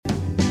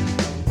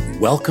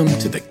Welcome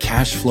to the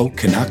Cashflow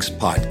Canucks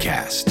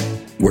podcast,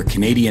 where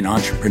Canadian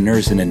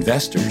entrepreneurs and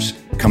investors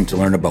come to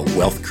learn about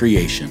wealth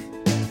creation.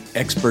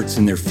 Experts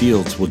in their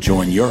fields will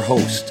join your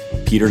host,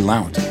 Peter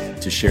Lount,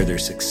 to share their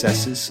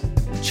successes,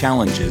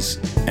 challenges,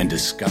 and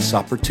discuss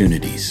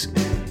opportunities.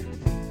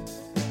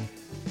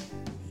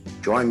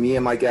 Join me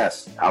and my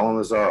guest, Alan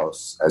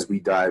Lazaros, as we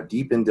dive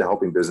deep into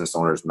helping business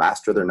owners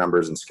master their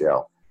numbers and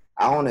scale.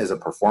 Alan is a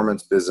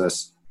performance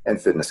business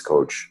and fitness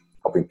coach,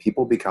 helping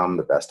people become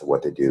the best at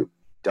what they do,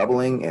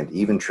 doubling and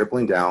even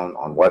tripling down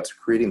on what's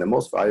creating the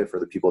most value for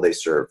the people they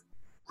serve.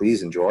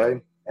 Please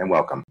enjoy and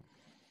welcome.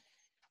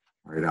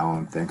 All right,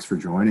 Alan, thanks for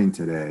joining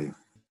today.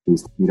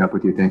 Pleased to meet up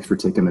with you. Thanks for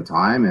taking the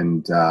time.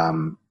 And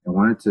I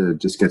wanted to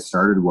just get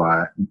started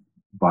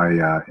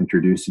by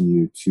introducing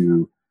you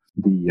to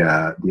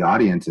the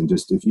audience, and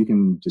just if you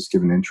can just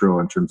give an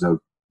intro in terms of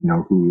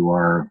who you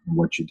are and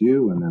what you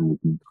do, and then we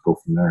can go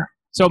from there.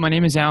 So my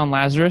name is Alan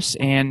Lazaros,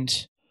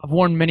 and I've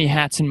worn many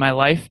hats in my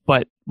life,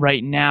 but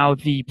right now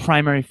the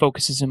primary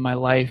focuses in my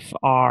life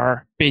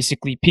are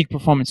basically peak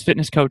performance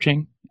fitness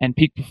coaching and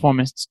peak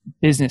performance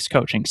business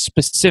coaching.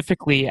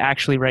 Specifically,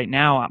 actually right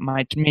now,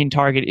 my main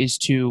target is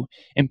to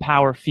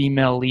empower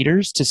female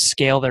leaders to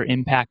scale their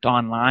impact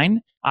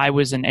online. I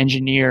was an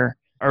engineer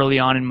early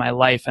on in my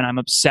life, and I'm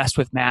obsessed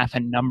with math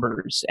and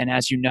numbers. And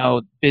as you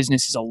know,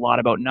 business is a lot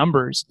about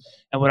numbers.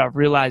 And what I've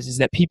realized is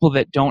that people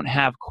that don't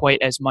have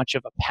quite as much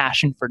of a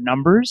passion for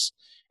numbers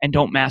and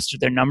don't master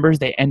their numbers,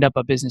 they end up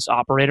a business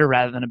operator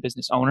rather than a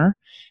business owner.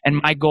 And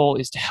my goal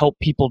is to help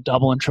people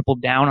double and triple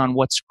down on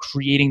what's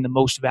creating the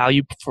most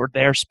value for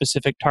their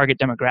specific target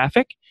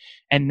demographic,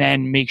 and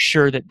then make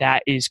sure that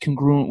that is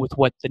congruent with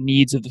what the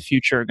needs of the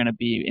future are going to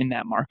be in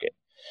that market.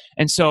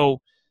 And so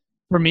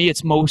for me,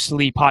 it's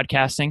mostly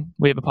podcasting.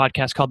 We have a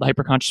podcast called the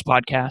Hyperconscious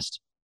Podcast,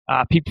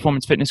 Peak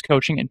Performance Fitness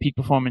Coaching and Peak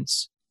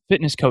Performance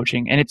Fitness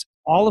Coaching. And it's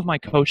all of my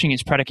coaching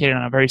is predicated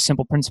on a very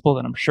simple principle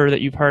that I'm sure that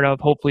you've heard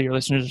of. Hopefully your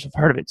listeners have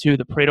heard of it too,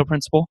 the Pareto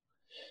principle.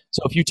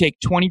 So if you take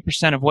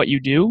 20% of what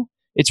you do,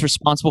 it's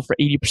responsible for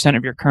 80%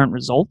 of your current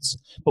results.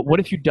 But what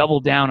if you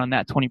double down on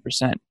that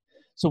 20%?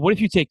 So what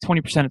if you take 20%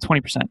 of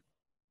 20%?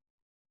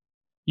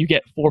 You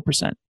get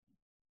 4%.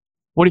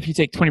 What if you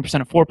take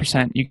 20% of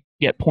 4%? You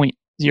get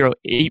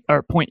 0.08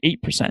 or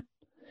 0.8%.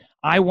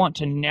 I want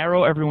to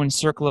narrow everyone's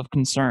circle of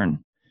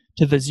concern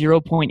to the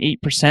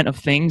 0.8% of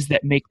things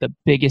that make the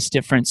biggest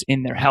difference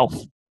in their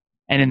health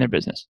and in their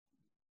business.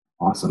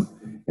 Awesome.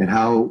 And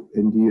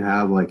do you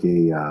have like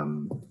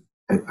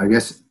I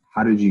guess,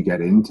 how did you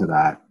get into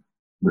that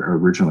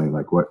originally?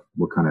 Like what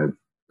kind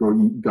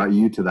of got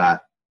you to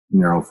that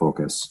narrow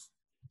focus?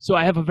 So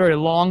I have a very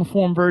long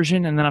form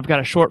version, and then I've got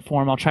a short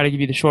form. I'll try to give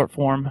you the short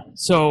form.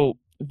 So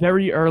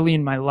very early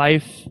in my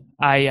life,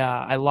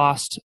 I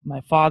lost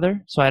my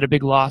father. So I had a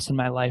big loss in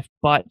my life,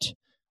 but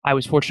I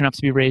was fortunate enough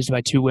to be raised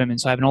by two women.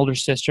 So I have an older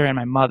sister and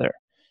my mother.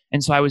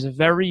 And so I was a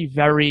very,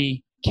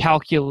 very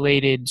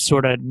calculated,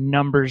 sort of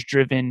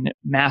numbers-driven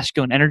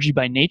masculine energy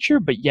by nature,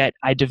 but yet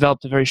I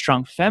developed a very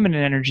strong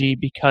feminine energy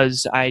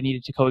because I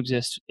needed to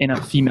coexist in a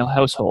female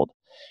household.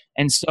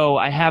 And so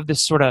I have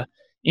this sort of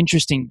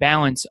interesting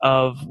balance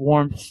of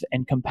warmth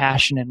and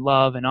compassion and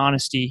love and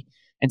honesty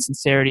and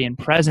sincerity and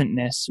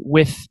presentness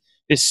with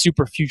this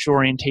super future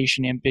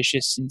orientation,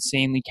 ambitious,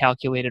 insanely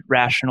calculated,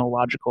 rational,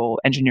 logical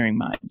engineering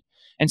mind.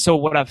 And so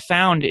what I've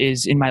found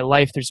is in my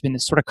life, there's been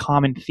this sort of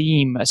common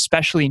theme,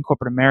 especially in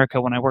corporate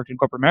America. When I worked in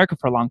corporate America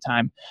for a long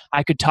time,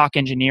 I could talk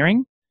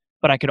engineering,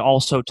 but I could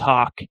also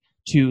talk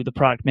to the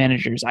product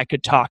managers. I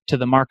could talk to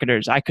the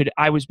marketers.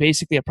 I was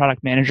basically a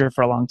product manager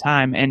for a long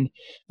time. And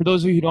for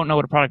those of you who don't know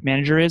what a product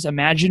manager is,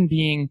 imagine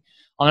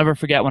I'll never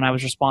forget when I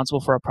was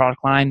responsible for a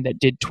product line that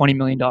did $20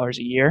 million a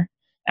year.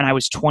 And I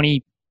was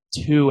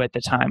 22 at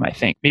the time, I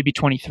think, maybe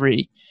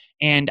 23.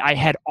 And I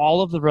had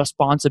all of the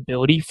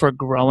responsibility for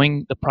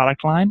growing the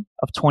product line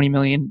of $20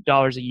 million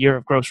a year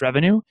of gross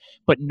revenue,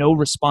 but no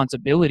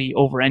responsibility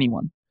over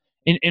anyone.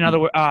 In other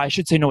words, I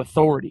should say no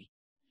authority.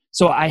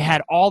 So I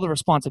had all the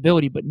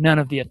responsibility, but none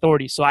of the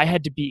authority. So I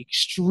had to be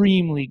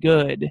extremely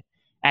good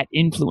at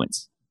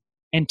influence.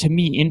 And to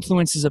me,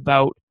 influence is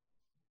about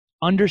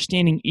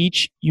understanding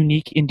each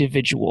unique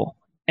individual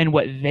and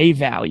what they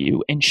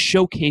value, and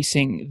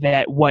showcasing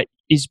that what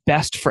is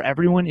best for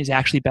everyone is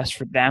actually best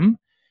for them.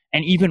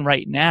 And even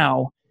right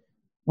now,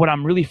 what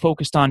I'm really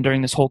focused on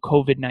during this whole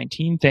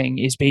COVID-19 thing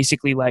is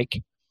basically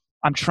like,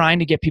 I'm trying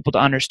to get people to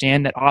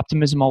understand that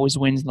optimism always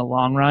wins in the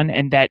long run,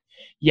 and that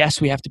yes,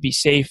 we have to be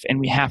safe and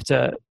we have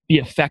to be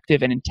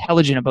effective and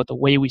intelligent about the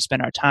way we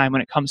spend our time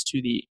when it comes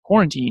to the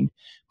quarantine.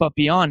 But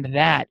beyond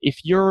that,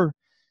 if you're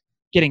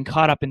getting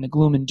caught up in the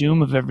gloom and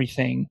doom of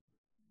everything,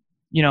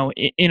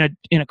 in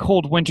a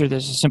cold winter,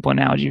 there's a simple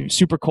analogy,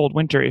 super cold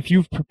winter. If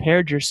you've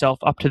prepared yourself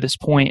up to this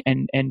point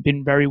and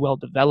been very well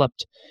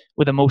developed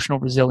with emotional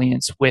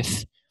resilience,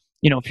 with,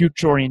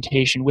 future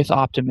orientation, with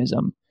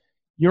optimism,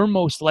 you're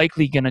most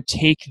likely going to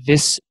take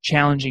this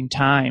challenging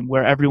time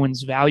where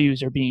everyone's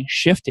values are being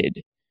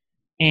shifted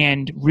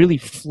and really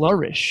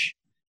flourish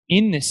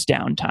in this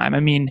downtime.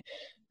 I mean,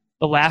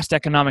 the last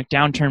economic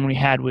downturn we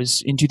had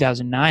was in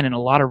 2009, and a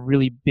lot of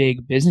really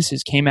big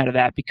businesses came out of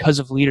that because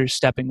of leaders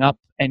stepping up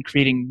and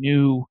creating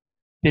new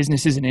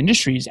businesses and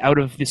industries out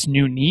of this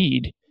new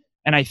need.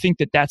 And I think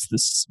that that's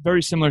this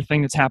very similar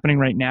thing that's happening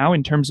right now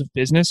in terms of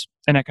business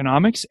and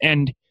economics.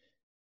 And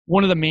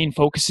one of the main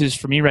focuses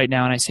for me right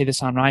now, and I say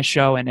this on my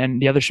show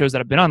and the other shows that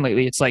I've been on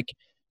lately, it's like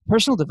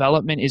personal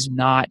development is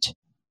not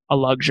a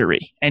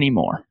luxury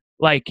anymore.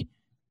 Like,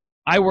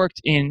 I worked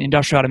in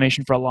industrial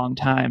automation for a long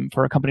time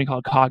for a company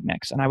called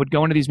Cognex, and I would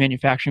go into these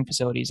manufacturing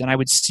facilities and I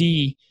would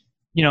see,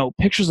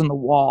 pictures on the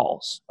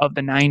walls of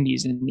the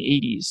 90s and the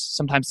 80s,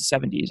 sometimes the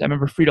 70s. I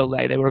remember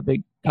Frito-Lay, they were a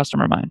big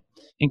customer of mine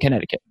in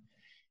Connecticut.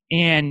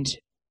 And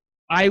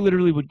I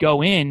literally would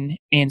go in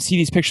and see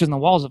these pictures on the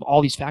walls of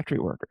all these factory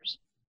workers.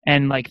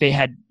 And like they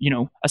had,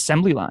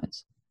 assembly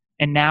lines.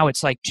 And now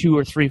it's like 2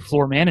 or 3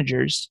 floor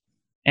managers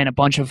and a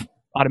bunch of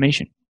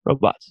automation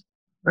robots.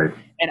 Right.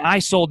 And I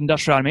sold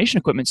industrial automation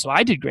equipment, so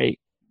I did great,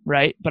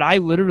 right? But I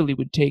literally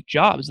would take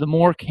jobs. The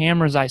more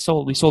cameras I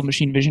sold, we sold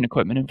machine vision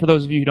equipment. And for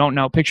those of you who don't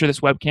know, picture this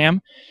webcam,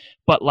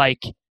 but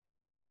like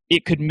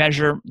it could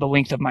measure the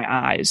length of my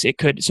eyes.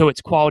 So it's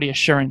quality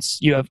assurance.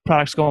 You have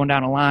products going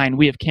down a line.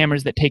 We have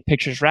cameras that take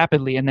pictures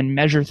rapidly and then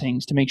measure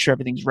things to make sure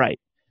everything's right.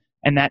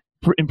 And that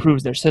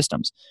improves their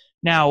systems.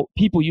 Now,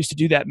 people used to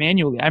do that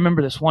manually. I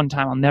remember this one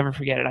time, I'll never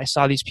forget it. I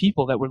saw these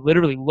people that were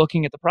literally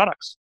looking at the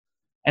products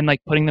and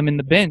like putting them in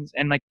the bins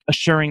and like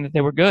assuring that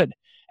they were good.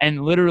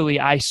 And literally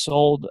I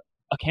sold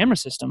a camera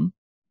system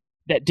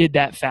that did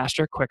that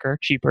faster, quicker,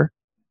 cheaper,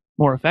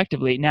 more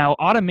effectively. Now,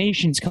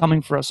 automation's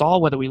coming for us all,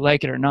 whether we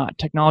like it or not.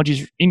 Technology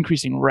is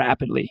increasing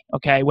rapidly,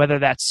 okay? Whether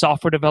that's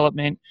software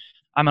development,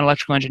 I'm an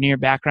electrical engineer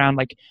background,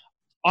 like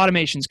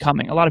automation's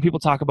coming. A lot of people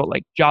talk about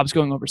like jobs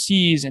going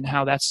overseas and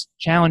how that's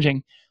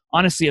challenging.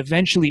 Honestly,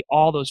 eventually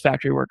all those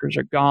factory workers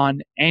are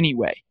gone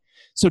anyway.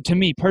 So to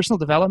me, personal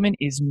development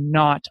is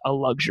not a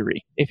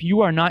luxury. If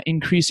you are not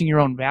increasing your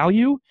own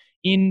value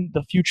in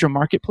the future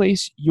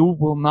marketplace, you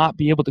will not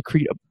be able to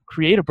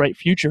create a bright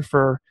future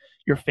for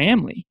your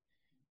family.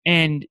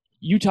 And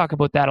you talk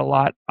about that a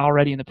lot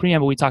already in the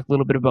preamble. We talked a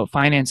little bit about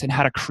finance and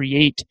how to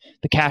create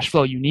the cash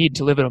flow you need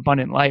to live an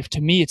abundant life.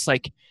 To me, it's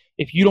like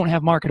if you don't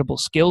have marketable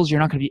skills, you're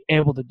not going to be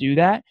able to do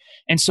that.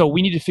 And so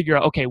we need to figure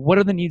out, okay, what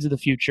are the needs of the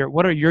future?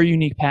 What are your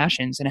unique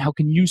passions? And how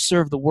can you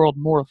serve the world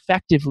more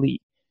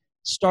effectively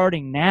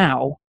starting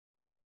now,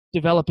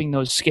 developing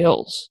those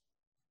skills?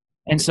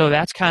 And so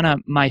that's kind of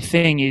my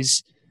thing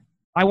is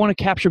I want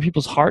to capture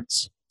people's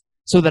hearts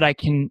so that I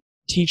can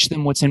teach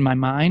them what's in my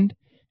mind.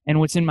 And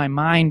what's in my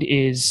mind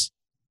is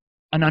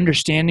an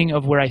understanding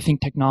of where I think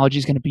technology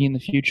is going to be in the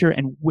future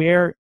and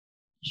where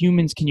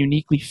humans can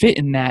uniquely fit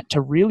in that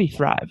to really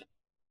thrive.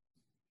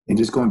 And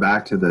just going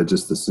back to the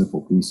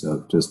simple piece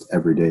of just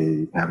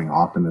everyday having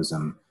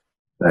optimism,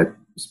 that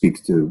speaks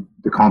to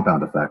the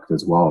compound effect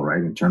as well,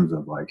 right? In terms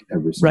of like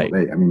every single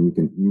day. I mean,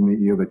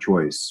 you have a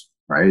choice,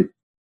 right?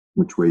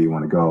 Which way you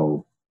want to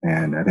go.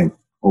 And I think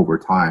over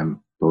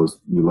time,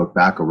 you look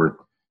back over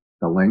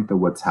the length of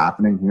what's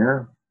happening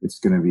here, it's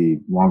going to be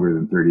longer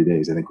than 30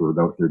 days. I think we're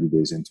about 30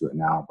 days into it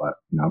now, but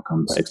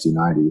come 60,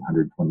 90,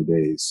 120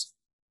 days,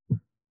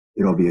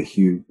 it'll be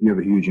you have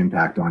a huge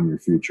impact on your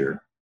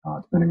future,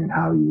 depending on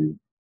how you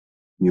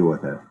deal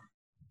with it.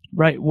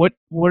 Right. What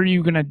are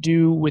you going to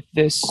do with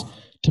this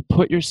to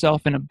put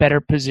yourself in a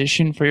better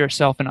position for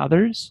yourself and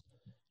others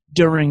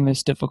during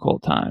this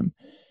difficult time?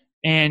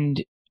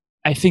 And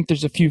I think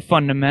there's a few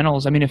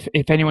fundamentals. I mean,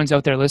 if anyone's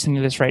out there listening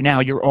to this right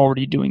now, you're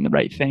already doing the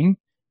right thing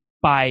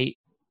by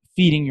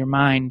feeding your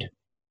mind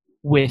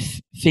with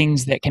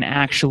things that can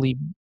actually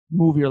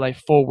move your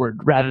life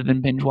forward rather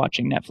than binge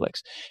watching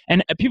Netflix.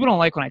 And people don't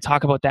like when I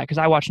talk about that because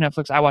I watch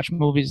Netflix, I watch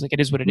movies, like it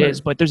is what it is.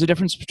 But there's a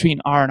difference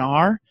between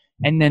R&R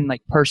and then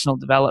like personal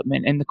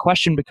development. And the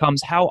question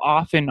becomes, how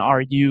often are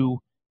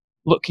you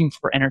looking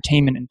for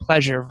entertainment and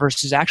pleasure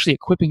versus actually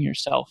equipping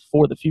yourself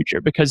for the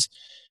future? Because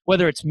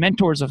whether it's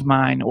mentors of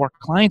mine or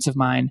clients of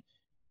mine,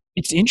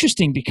 it's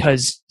interesting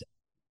because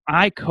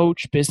I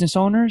coach business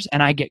owners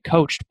and I get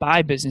coached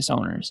by business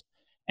owners.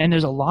 And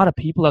there's a lot of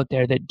people out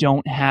there that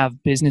don't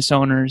have business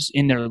owners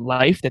in their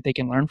life that they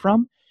can learn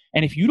from.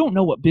 And if you don't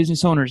know what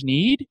business owners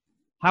need,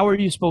 how are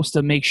you supposed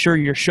to make sure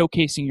you're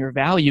showcasing your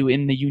value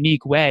in the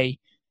unique way?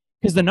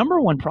 Because the number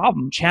one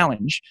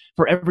challenge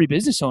for every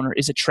business owner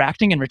is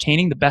attracting and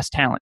retaining the best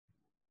talent.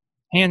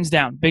 Hands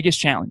down, biggest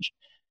challenge.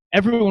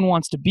 Everyone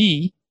wants to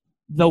be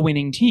the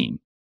winning team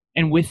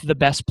and with the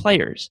best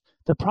players.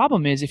 The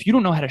problem is if you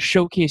don't know how to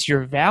showcase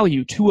your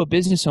value to a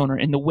business owner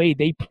in the way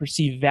they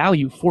perceive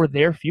value for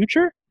their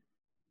future,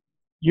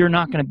 you're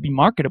not going to be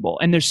marketable.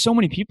 And there's so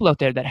many people out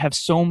there that have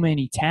so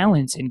many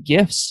talents and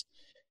gifts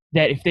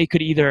that if they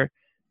could either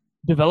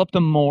develop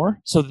them more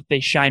so that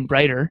they shine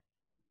brighter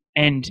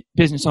and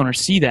business owners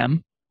see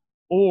them,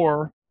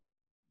 or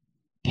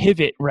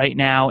pivot right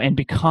now and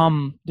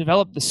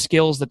develop the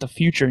skills that the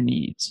future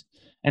needs.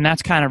 And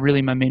that's kind of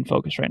really my main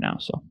focus right now.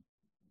 So.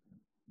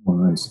 Oh,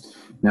 nice.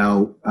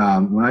 Now,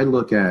 when I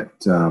look at,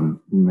 you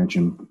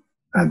mentioned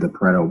the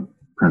Pareto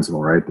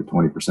principle, right? The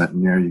 20%,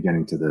 and there you're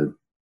getting to the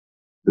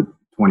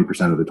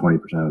 20% of the 20%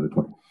 of the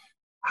 20.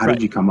 How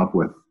did you come up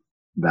with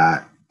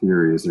that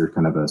theory? Is there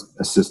kind of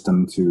a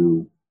system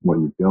to what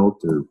you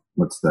built, or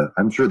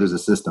I'm sure there's a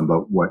system,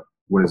 but what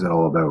is it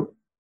all about?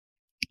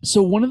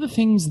 So one of the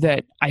things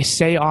that I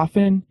say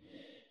often,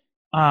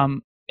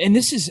 and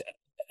this is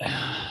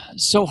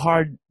so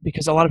hard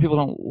because a lot of people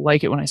don't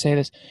like it when I say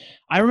this.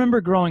 I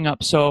remember growing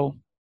up, so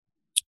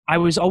I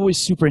was always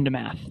super into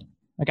math.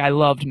 Like, I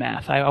loved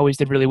math. I always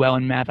did really well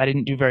in math. I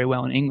didn't do very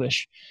well in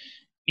English.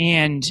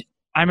 And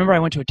I remember I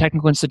went to a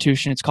technical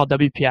institution. It's called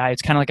WPI.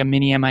 It's kind of like a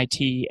mini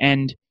MIT.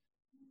 And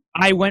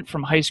I went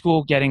from high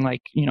school getting,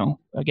 like,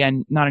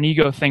 again, not an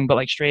ego thing, but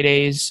like straight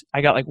A's.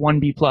 I got like 1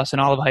 B+ in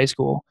all of high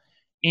school.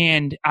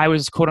 And I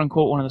was quote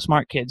unquote one of the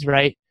smart kids,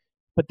 right?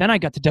 But then I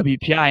got to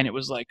WPI and it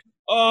was like,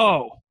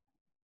 oh,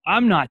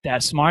 I'm not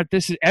that smart.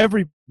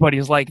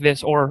 Everybody's like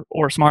this or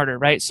smarter,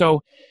 right?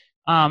 So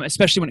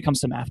especially when it comes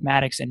to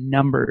mathematics and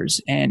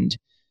numbers, and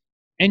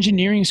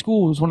engineering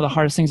school was one of the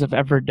hardest things I've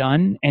ever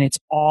done. And it's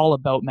all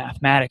about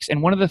mathematics.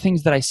 And one of the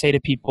things that I say to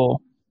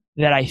people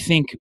that I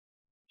think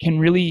can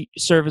really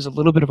serve as a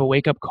little bit of a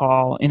wake-up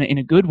call in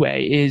a good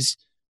way is,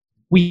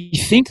 we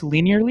think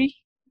linearly,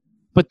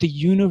 but the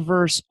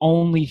universe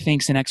only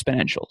thinks in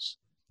exponentials.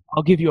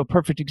 I'll give you a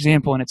perfect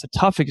example, and it's a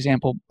tough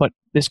example, but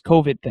this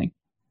COVID thing.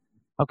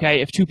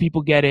 Okay, if 2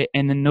 people get it,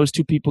 and then those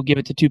 2 people give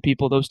it to 2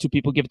 people, those 2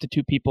 people give it to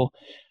 2 people,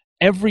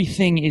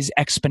 everything is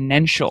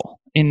exponential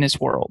in this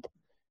world,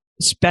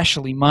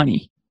 especially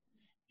money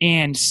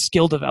and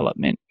skill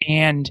development.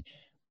 And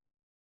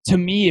to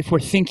me, if we're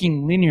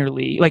thinking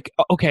linearly, like,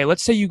 okay,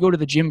 let's say you go to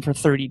the gym for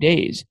 30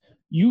 days.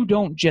 You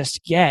don't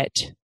just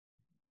get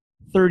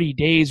 30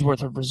 days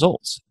worth of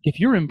results. If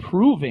you're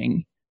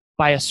improving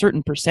by a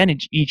certain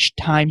percentage each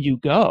time you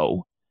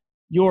go,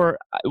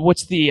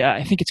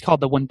 I think it's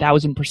called the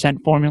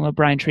 1000% formula.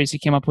 Brian Tracy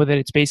came up with it.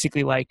 It's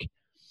basically like,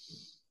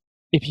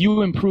 if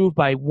you improve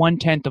by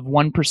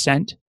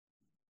 0.1%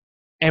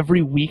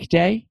 every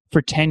weekday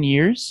for 10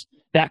 years,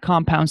 that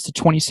compounds to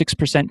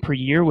 26% per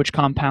year, which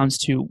compounds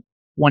to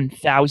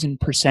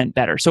 1000%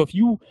 better. So if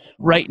you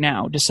right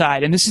now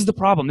decide, and this is the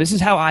problem, this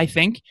is how I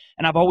think,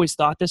 and I've always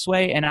thought this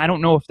way, and I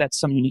don't know if that's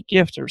some unique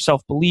gift or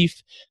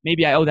self-belief.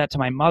 Maybe I owe that to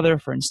my mother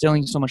for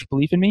instilling so much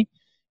belief in me.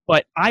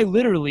 But I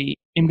literally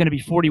am going to be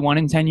 41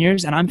 in 10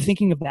 years, and I'm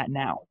thinking of that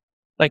now,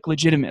 like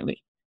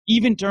legitimately,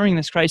 even during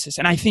this crisis.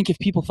 And I think if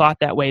people thought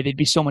that way, they'd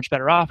be so much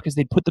better off because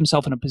they'd put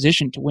themselves in a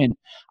position to win.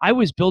 I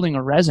was building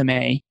a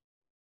resume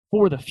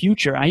for the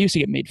future. I used to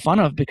get made fun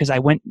of because I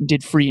went and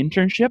did free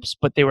internships,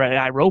 but they were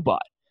at iRobot.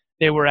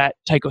 They were at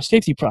Tyco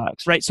Safety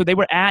Products, right? So they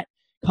were at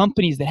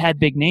companies that had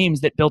big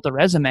names that built a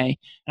resume.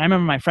 And I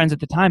remember my friends at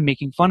the time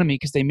making fun of me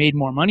because they made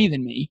more money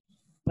than me.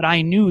 But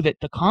I knew that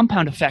the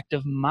compound effect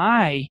of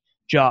my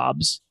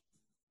jobs,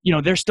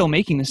 they're still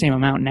making the same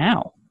amount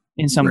now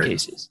in some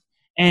cases.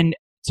 And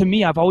to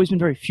me, I've always been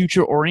very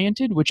future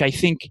oriented, which I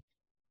think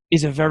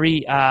is a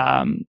very,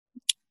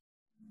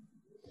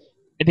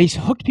 they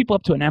hooked people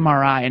up to an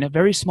MRI, and a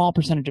very small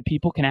percentage of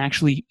people can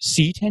actually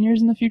see 10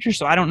 years in the future.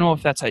 So I don't know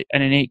if that's an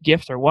innate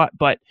gift or what,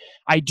 but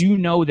I do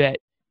know that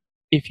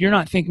if you're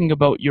not thinking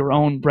about your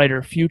own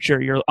brighter future,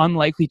 you're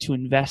unlikely to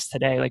invest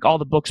today. Like all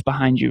the books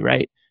behind you,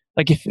 right?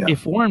 Like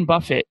if Warren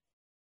Buffett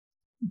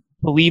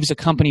believes a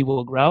company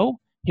will grow,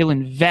 he'll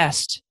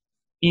invest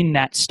in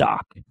that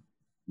stock.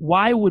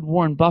 Why would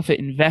Warren Buffett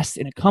invest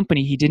in a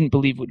company he didn't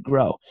believe would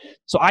grow?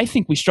 So I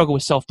think we struggle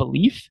with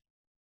self-belief.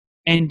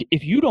 And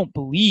if you don't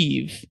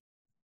believe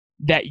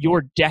that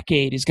your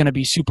decade is going to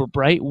be super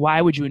bright,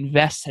 why would you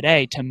invest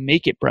today to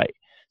make it bright?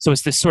 So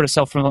it's this sort of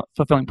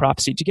self-fulfilling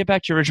prophecy. To get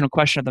back to your original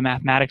question of the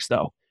mathematics,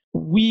 though,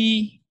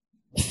 we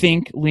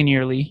think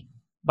linearly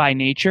by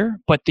nature,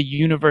 but the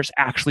universe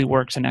actually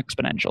works in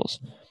exponentials.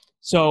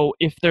 So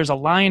if there's a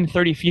lion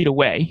 30 feet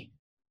away,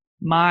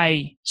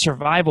 my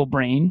survival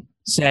brain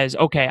says,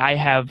 okay, I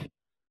have,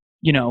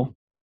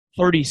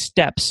 30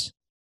 steps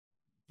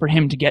for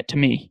him to get to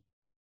me.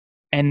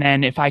 And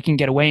then if I can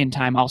get away in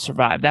time, I'll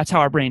survive. That's how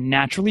our brain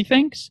naturally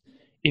thinks.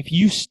 If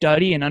you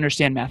study and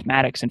understand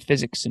mathematics and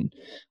physics and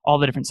all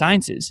the different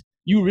sciences,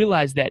 you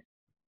realize that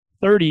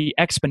 30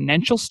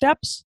 exponential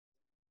steps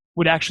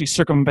would actually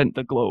circumvent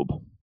the globe.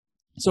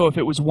 So if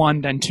it was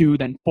 1, then 2,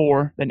 then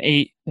 4, then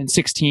 8, then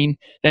 16,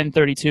 then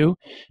 32.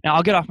 Now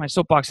I'll get off my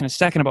soapbox in a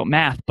second about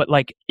math, but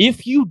like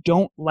if you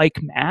don't like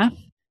math,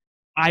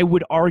 I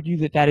would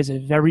argue that is a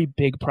very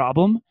big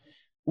problem.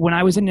 When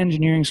I was in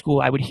engineering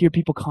school, I would hear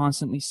people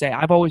constantly say,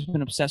 I've always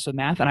been obsessed with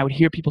math, and I would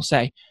hear people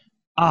say,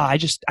 I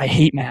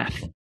hate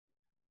math.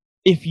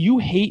 If you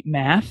hate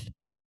math,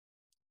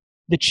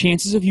 the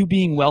chances of you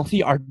being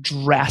wealthy are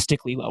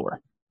drastically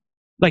lower.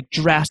 Like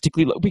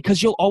drastically low,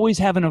 because you'll always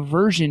have an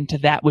aversion to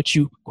that which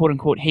you quote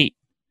unquote hate.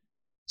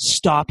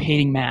 Stop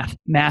hating math.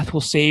 Math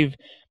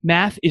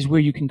is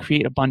where you can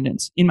create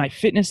abundance. In my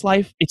fitness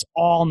life, it's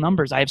all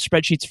numbers. I have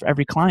spreadsheets for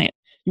every client.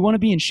 You want to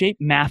be in shape,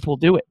 math will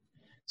do it.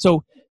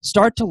 So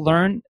start to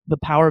learn the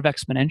power of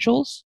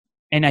exponentials,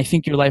 and I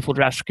think your life will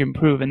drastically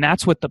improve. And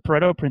that's what the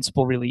Pareto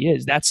principle really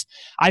is.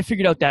 I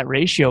figured out that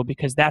ratio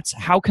because that's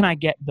how can I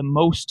get the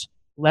most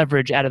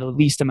leverage out of the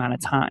least amount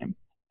of time.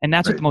 And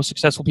that's what the most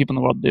successful people in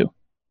the world do.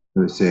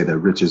 They say that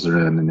riches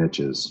are in the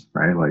niches,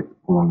 right? Like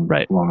along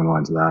the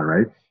lines of that,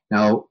 right?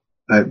 Now,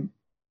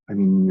 I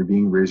mean, you're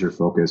being razor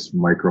focused,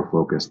 micro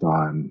focused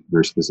on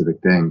very specific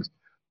things.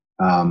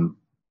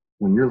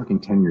 When you're looking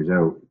 10 years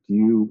out,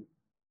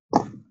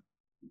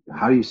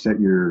 how do you set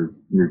your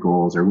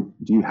goals, or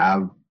you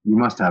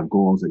must have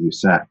goals that you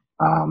set?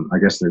 I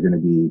guess they're going to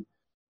be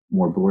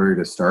more blurry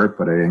to start,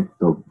 but I think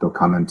they'll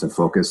come into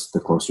focus the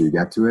closer you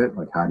get to it.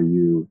 Like, how do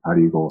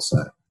you goal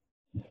set?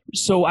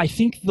 So I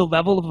think the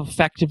level of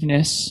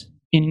effectiveness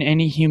in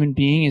any human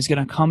being is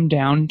going to come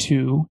down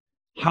to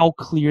how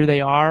clear they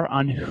are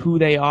on who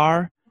they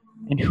are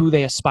and who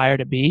they aspire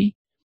to be,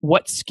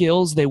 what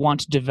skills they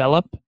want to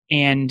develop,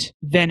 and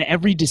then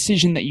every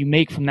decision that you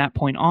make from that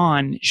point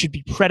on should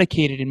be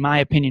predicated, in my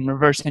opinion,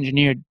 reverse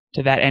engineered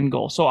to that end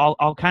goal. So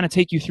I'll kind of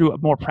take you through a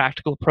more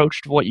practical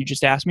approach to what you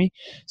just asked me.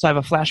 So I have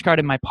a flashcard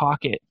in my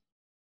pocket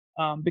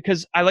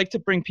because I like to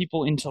bring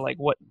people into like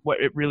what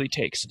it really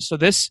takes. So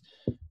this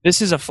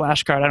is a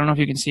flashcard. I don't know if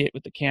you can see it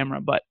with the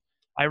camera, but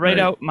I write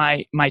out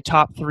my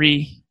top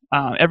 3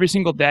 every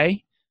single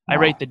day. I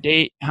write the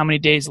date, how many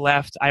days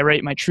left. I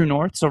write my true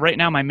north. So right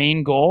now my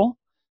main goal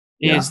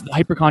is the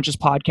Hyperconscious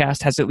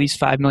podcast has at least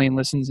 5 million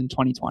listens in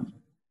 2020.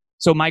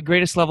 So my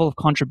greatest level of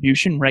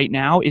contribution right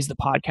now is the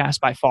podcast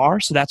by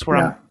far. So that's where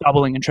I'm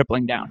doubling and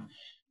tripling down.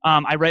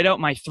 I write out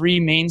my 3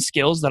 main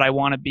skills that I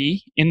want to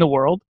be in the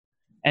world.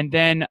 And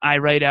then I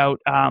write out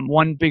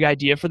one big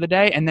idea for the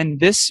day. And then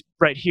this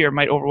right here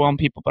might overwhelm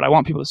people, but I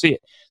want people to see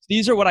it.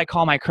 These are what I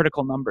call my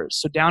critical numbers.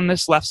 So down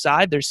this left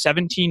side, there's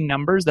 17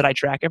 numbers that I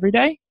track every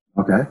day.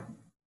 Okay.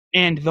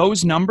 And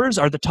those numbers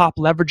are the top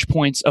leverage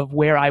points of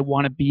where I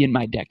want to be in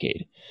my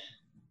decade.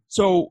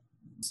 So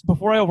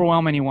before I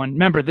overwhelm anyone,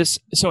 remember this.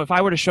 So if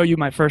I were to show you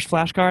my first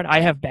flashcard, I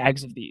have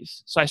bags of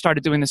these. So I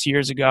started doing this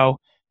years ago.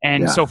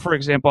 And so, for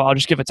example, I'll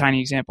just give a tiny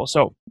example.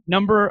 So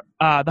the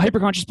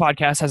Hyperconscious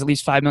podcast has at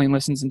least 5 million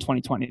listens in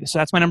 2020. So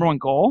that's my number one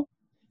goal.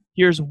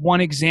 Here's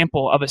one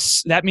example of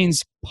that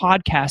means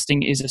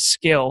podcasting is a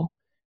skill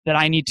that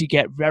I need to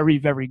get very,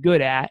 very good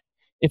at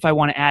if I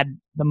want to add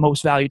the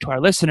most value to our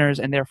listeners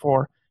and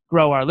therefore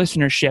grow our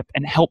listenership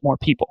and help more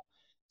people.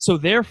 So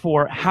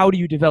therefore, how do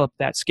you develop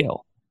that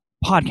skill?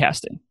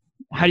 Podcasting.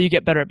 How do you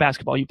get better at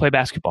basketball? You play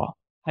basketball.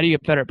 How do you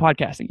get better at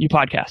podcasting? You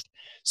podcast.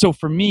 So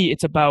for me,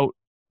 it's about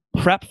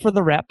prep for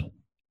the rep,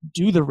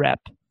 do the rep,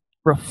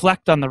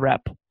 reflect on the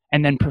rep,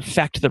 and then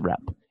perfect the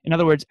rep. In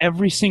other words,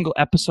 every single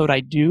episode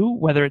I do,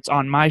 whether it's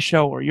on my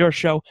show or your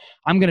show,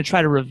 I'm going to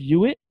try to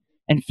review it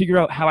and figure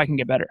out how I can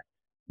get better.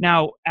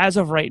 Now, as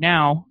of right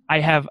now, I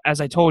have,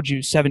 as I told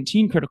you,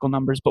 17 critical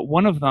numbers, but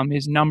one of them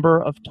is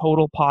number of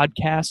total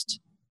podcast,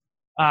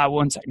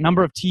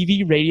 number of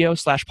TV, radio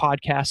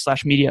 /podcast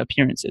 /media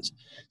appearances.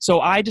 So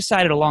I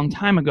decided a long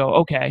time ago,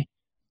 okay,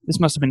 this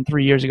must have been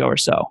 3 years ago or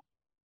so.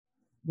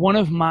 One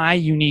of my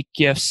unique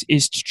gifts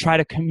is to try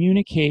to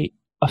communicate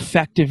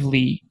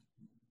effectively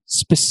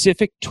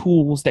specific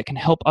tools that can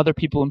help other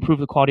people improve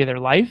the quality of their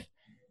life.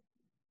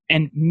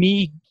 And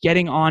me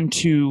getting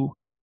onto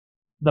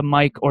the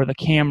mic or the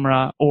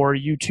camera or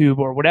YouTube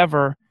or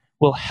whatever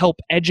will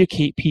help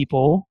educate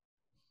people.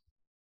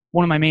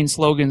 One of my main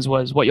slogans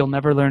was what you'll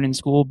never learn in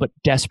school but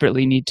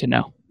desperately need to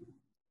know.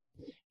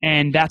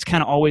 And that's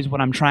kind of always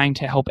what I'm trying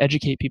to help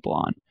educate people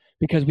on,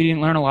 because we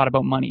didn't learn a lot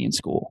about money in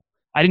school.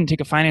 I didn't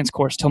take a finance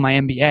course till my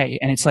MBA,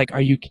 and it's like,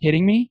 are you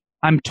kidding me?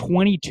 I'm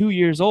 22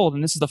 years old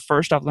and this is the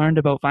first I've learned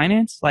about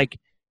finance? Like,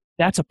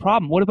 that's a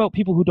problem. What about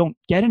people who don't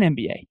get an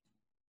MBA,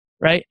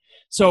 right?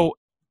 So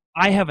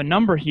I have a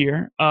number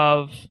here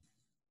of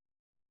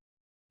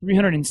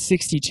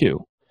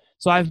 362.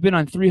 So I've been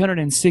on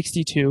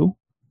 362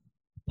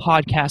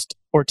 podcast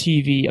or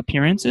TV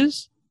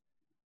appearances.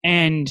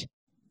 And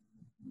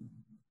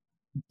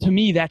to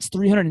me, that's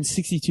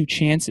 362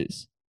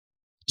 chances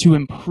to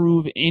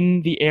improve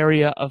in the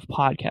area of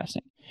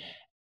podcasting.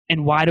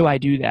 And why do I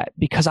do that?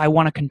 Because I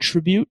want to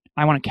contribute.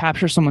 I want to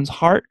capture someone's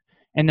heart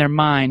and their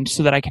mind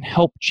so that I can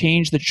help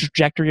change the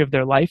trajectory of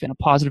their life in a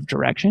positive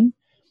direction.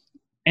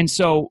 And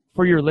so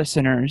for your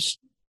listeners,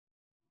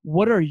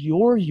 what are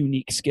your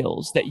unique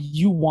skills that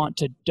you want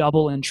to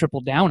double and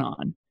triple down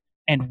on,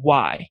 and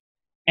why?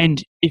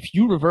 And if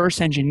you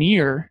reverse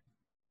engineer,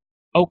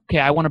 okay,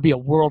 I want to be a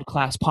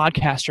world-class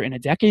podcaster in a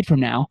decade from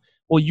now,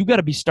 well, you got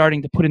to be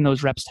starting to put in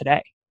those reps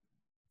today.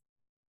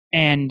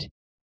 And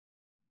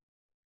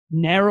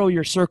narrow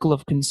your circle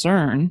of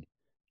concern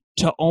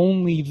to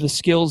only the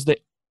skills that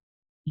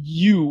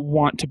you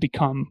want to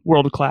become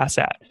world-class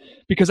at.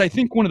 Because I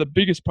think one of the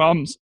biggest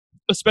problems,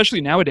 especially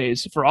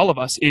nowadays for all of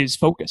us, is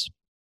focus.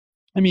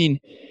 I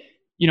mean,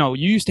 you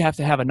used to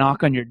have a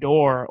knock on your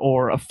door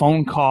or a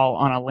phone call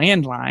on a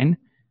landline.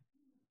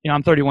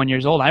 I'm 31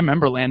 years old. I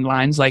remember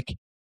landlines, like,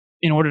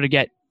 in order to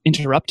get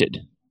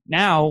interrupted.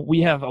 Now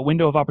we have a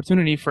window of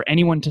opportunity for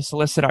anyone to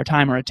solicit our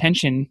time or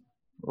attention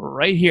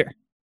right here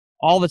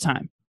all the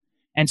time.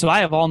 And so I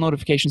have all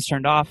notifications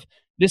turned off.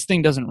 this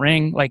thing doesn't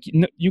ring. Like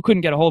you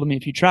couldn't get a hold of me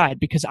if you tried,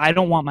 because I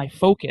don't want my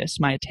focus,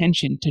 my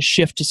attention to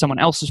shift to someone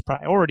else's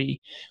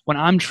priority when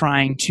I'm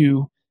trying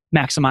to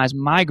maximize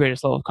my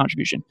greatest level of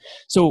contribution.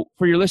 So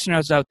for your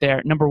listeners out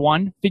there, number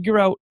one, figure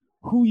out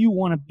who you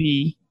want to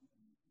be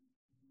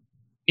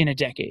in a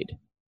decade.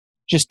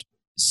 Just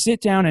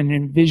sit down and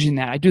envision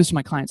that. I do this with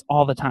my clients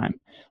all the time.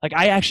 Like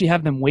I actually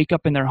have them wake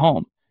up in their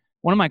home.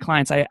 One of my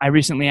clients, I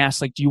recently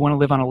asked, like, do you want to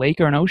live on a lake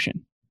or an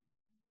ocean?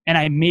 And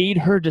I made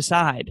her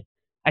decide.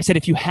 I said,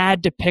 if you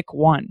had to pick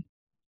one,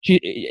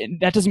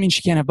 that doesn't mean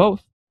she can't have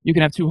both. You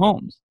can have two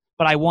homes.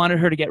 But I wanted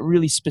her to get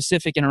really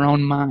specific in her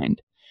own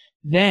mind.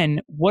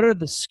 Then what are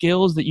the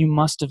skills that you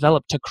must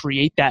develop to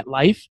create that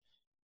life?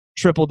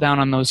 Triple down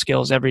on those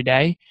skills every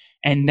day,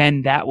 and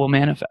then that will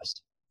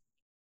manifest.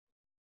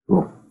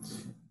 Cool.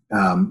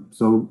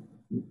 So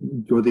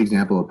you're the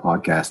example of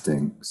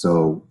podcasting.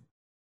 So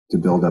to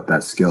build up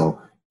that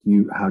skill,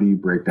 how do you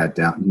break that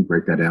down? Do you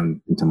break that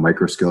down into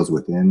micro skills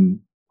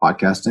within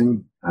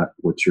podcasting?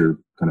 What's your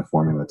kind of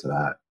formula to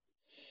that?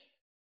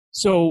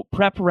 So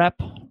prep,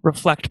 rep,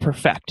 reflect,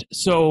 perfect.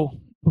 So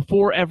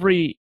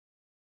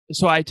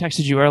so I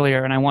texted you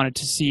earlier and I wanted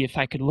to see if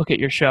I could look at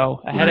your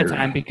show ahead of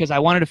time, because I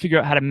wanted to figure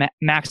out how to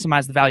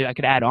maximize the value I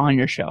could add on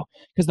your show.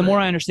 Because the more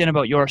I understand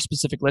about your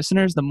specific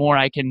listeners, the more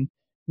I can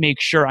make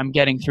sure I'm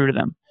getting through to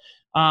them.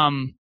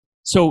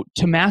 So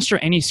to master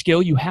any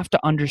skill, you have to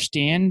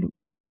understand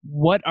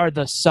what are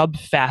the sub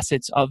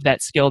facets of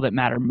that skill that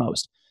matter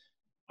most.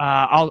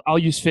 I'll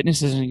use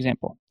fitness as an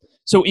example.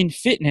 So in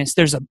fitness,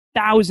 there's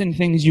 1,000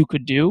 things you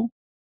could do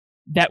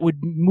that would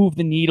move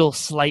the needle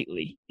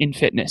slightly in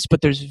fitness,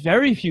 but there's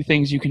very few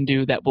things you can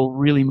do that will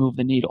really move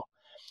the needle.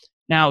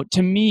 Now,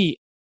 to me,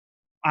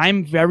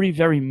 I'm very,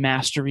 very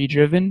mastery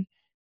driven,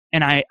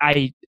 and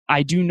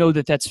I do know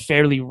that that's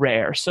fairly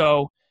rare.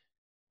 So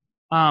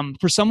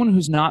for someone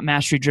who's not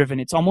mastery driven,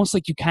 it's almost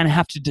like you kind of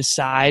have to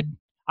decide.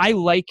 I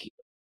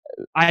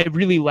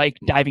really like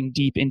diving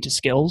deep into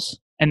skills,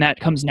 and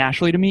that comes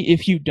naturally to me.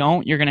 If you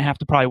don't, you're going to have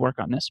to probably work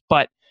on this.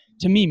 But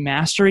to me,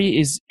 mastery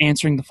is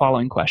answering the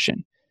following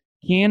question.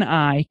 Can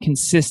I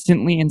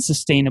consistently and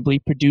sustainably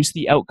produce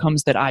the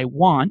outcomes that I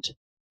want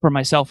for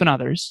myself and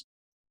others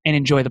and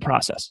enjoy the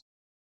process?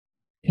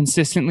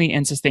 Consistently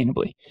and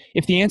sustainably.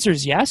 If the answer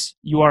is yes,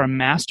 you are a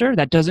master.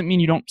 That doesn't mean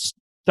you don't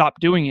stop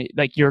doing it.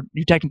 Like you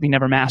technically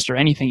never master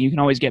anything. You can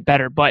always get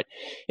better. But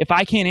if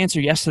I can't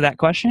answer yes to that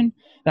question,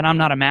 then I'm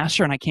not a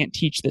master and I can't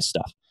teach this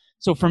stuff.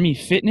 So for me,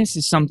 fitness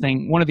is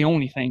one of the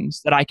only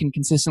things that I can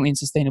consistently and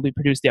sustainably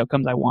produce the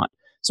outcomes I want.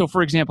 So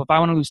for example, if I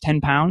want to lose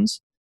 10 pounds,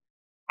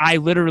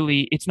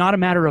 it's not a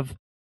matter of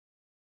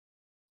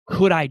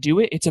could I do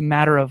it? It's a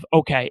matter of,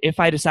 okay, if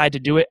I decide to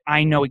do it,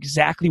 I know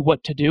exactly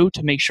what to do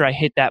to make sure I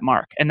hit that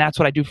mark. And that's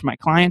what I do for my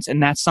clients.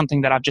 And that's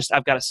something that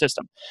I've got a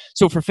system.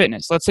 So for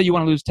fitness, let's say you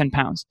want to lose 10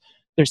 pounds.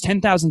 There's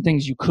 10,000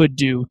 things you could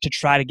do to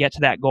try to get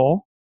to that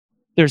goal.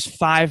 There's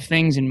 5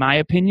 things, in my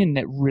opinion,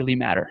 that really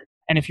matter.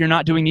 And if you're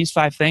not doing these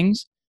 5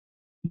 things,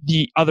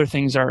 the other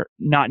things are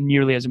not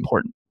nearly as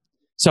important.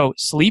 So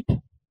sleep,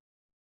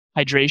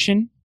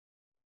 hydration,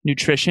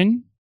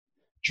 nutrition,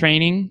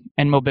 training,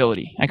 and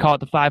mobility. I call it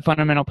the 5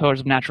 fundamental pillars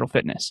of natural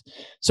fitness.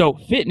 So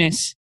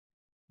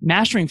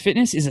mastering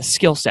fitness is a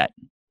skill set.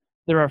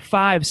 There are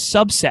 5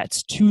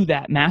 subsets to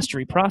that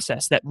mastery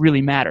process that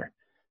really matter.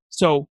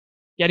 So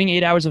getting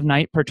 8 hours of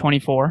night per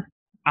 24.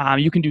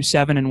 You can do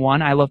 7 and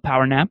 1. I love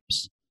power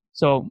naps.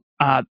 So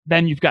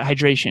then you've got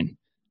hydration.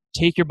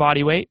 Take your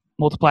body weight,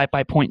 multiply it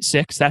by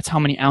 0.6. That's how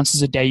many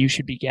ounces a day you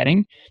should be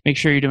getting. Make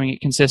sure you're doing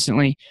it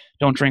consistently.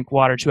 Don't drink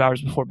water 2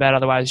 hours before bed.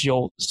 Otherwise,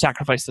 you'll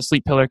sacrifice the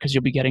sleep pillar because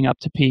you'll be getting up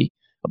to pee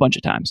a bunch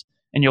of times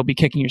and you'll be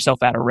kicking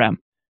yourself out of REM.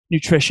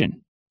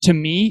 Nutrition. To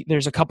me,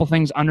 there's a couple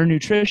things under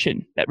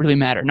nutrition that really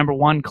matter. Number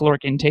 1,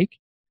 caloric intake.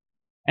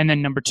 And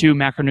then number 2,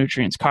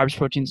 macronutrients, carbs,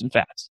 proteins, and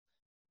fats.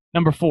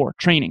 Number 4,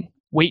 training.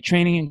 Weight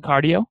training and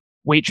cardio.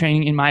 Weight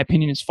training, in my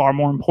opinion, is far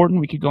more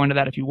important. We could go into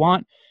that if you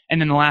want. And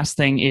then the last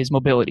thing is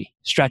mobility,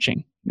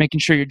 stretching, making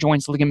sure your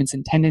joints, ligaments,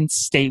 and tendons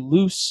stay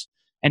loose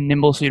and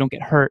nimble so you don't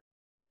get hurt.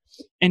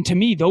 And to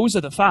me, those are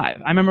the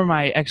 5. I remember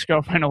my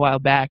ex-girlfriend a while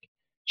back,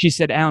 she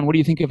said, Alan, what do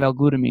you think of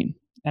L-glutamine?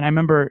 And I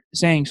remember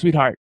saying,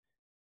 sweetheart,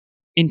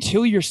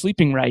 until you're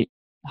sleeping right,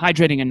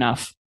 hydrating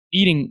enough,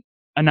 eating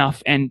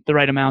enough and the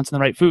right amounts and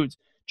the right foods,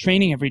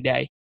 training every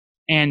day,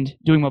 and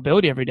doing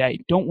mobility every day,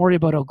 don't worry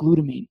about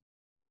L-glutamine.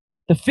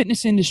 The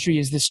fitness industry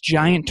is this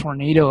giant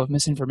tornado of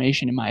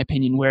misinformation, in my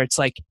opinion, where it's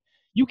like,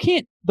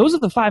 those are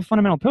the 5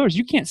 fundamental pillars.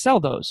 You can't sell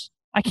those.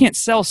 I can't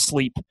sell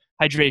sleep,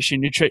 hydration,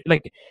 nutrition.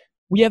 Like,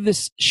 we have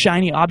this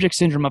shiny object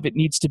syndrome of it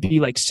needs to be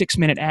like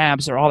 6-minute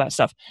abs or all that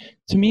stuff.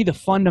 To me, the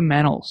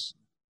fundamentals,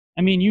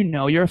 I mean,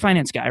 you're a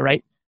finance guy,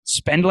 right?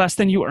 Spend less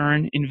than you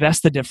earn,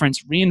 invest the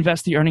difference,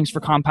 reinvest the earnings for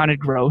compounded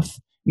growth,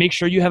 make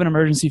sure you have an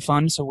emergency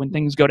fund so when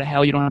things go to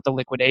hell, you don't have to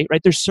liquidate,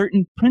 right? There's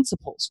certain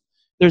principles.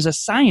 There's a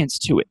science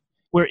to it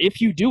where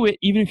if you do it,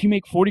 even if you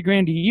make 40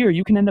 grand a year,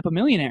 you can end up a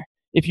millionaire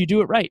if you do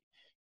it right.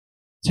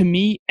 To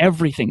me,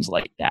 everything's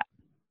like that.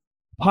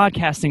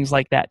 Podcasting's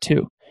like that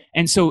too.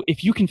 And so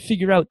if you can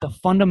figure out the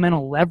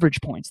fundamental leverage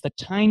points, the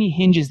tiny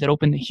hinges that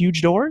open the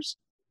huge doors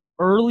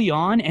early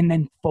on, and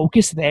then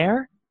focus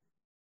there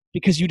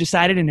because you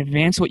decided in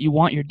advance what you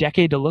want your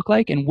decade to look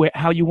like and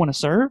how you want to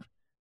serve,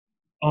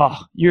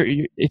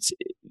 it's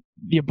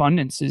the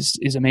abundance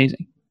is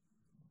amazing.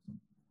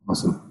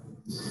 Awesome.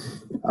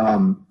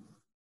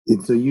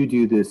 So you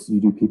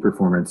do peak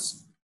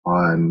performance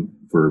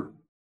for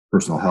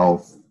personal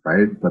health,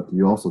 right? But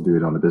you also do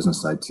it on the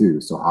business side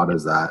too. So how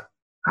does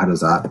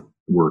that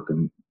work?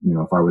 And,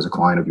 if I was a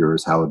client of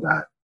yours, how would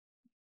that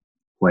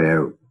play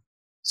out?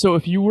 So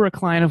if you were a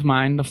client of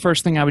mine, the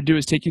first thing I would do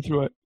is take you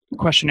through a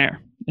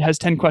questionnaire. It has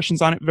 10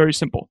 questions on it, very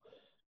simple.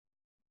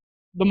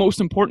 The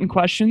most important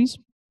questions,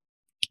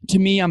 to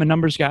me, I'm a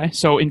numbers guy.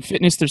 So in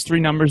fitness, there's 3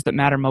 numbers that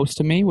matter most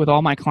to me. With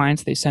all my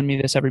clients, they send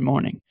me this every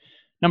morning.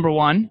 Number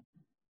 1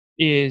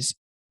 is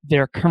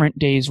their current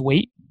day's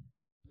weight.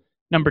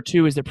 Number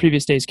 2 is their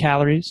previous day's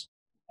calories.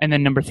 And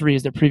then number 3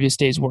 is their previous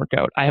day's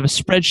workout. I have a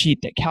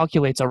spreadsheet that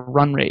calculates a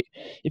run rate.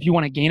 If you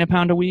want to gain a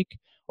pound a week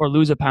or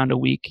lose a pound a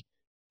week,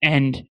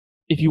 and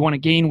if you want to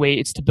gain weight,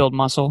 it's to build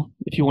muscle.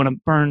 If you want to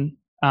burn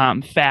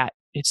fat,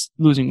 it's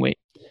losing weight.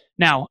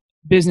 Now,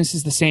 business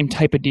is the same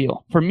type of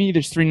deal. For me,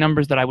 there's 3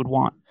 numbers that I would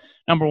want.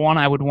 Number 1,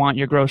 I would want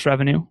your gross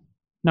revenue.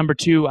 Number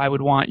 2, I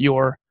would want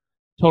your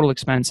total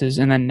expenses,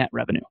 and then net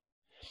revenue.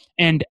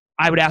 And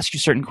I would ask you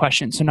certain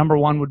questions. So number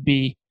 1 would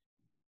be,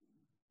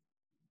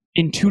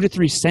 in 2 to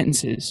 3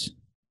 sentences,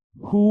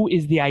 who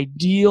is the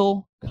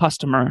ideal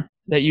customer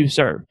that you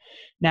serve?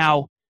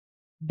 Now,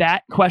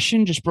 that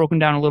question, just broken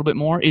down a little bit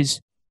more,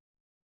 is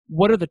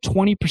what are the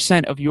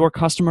 20% of your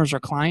customers or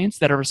clients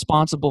that are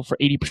responsible for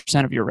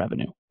 80% of your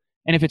revenue?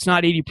 And if it's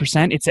not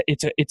 80%,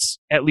 it's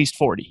at least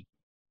 40.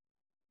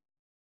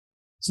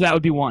 So that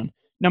would be 1.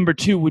 Number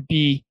 2 would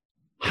be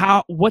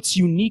what's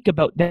unique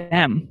about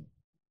them,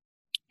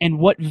 and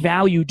what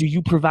value do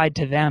you provide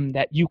to them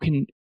that you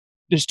can.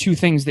 There's 2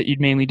 things that you'd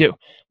mainly do.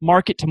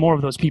 Market to more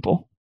of those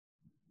people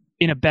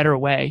in a better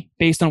way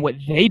based on what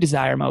they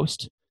desire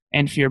most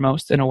and fear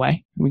most in a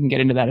way. We can get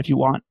into that if you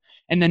want.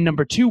 And then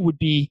number 2 would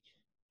be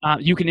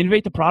you can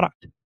innovate the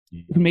product.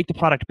 You can make the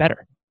product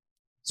better.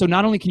 So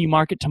not only can you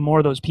market to more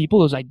of those people,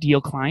 those ideal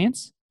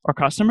clients or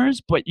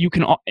customers, but you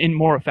can, and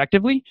more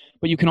effectively,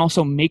 but you can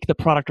also make the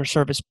product or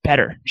service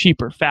better,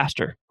 cheaper,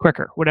 faster,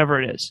 quicker,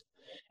 whatever it is.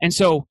 And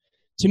so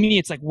to me,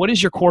 it's like, what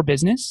is your core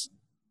business?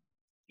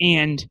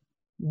 And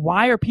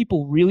why are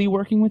people really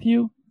working with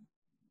you?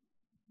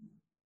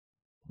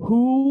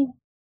 Who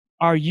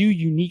are you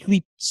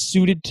uniquely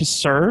suited to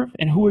serve,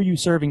 and who are you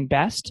serving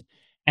best?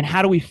 And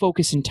how do we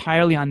focus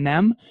entirely on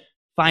them,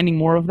 finding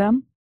more of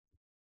them,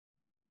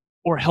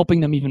 or helping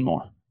them even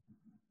more?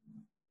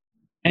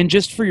 And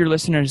just for your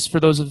listeners,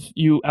 for those of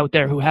you out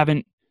there who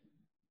haven't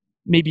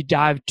maybe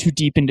dived too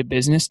deep into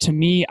business, to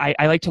me,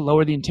 I like to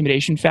lower the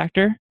intimidation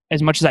factor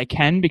as much as I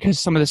can, because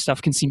some of this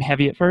stuff can seem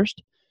heavy at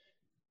first.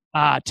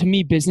 To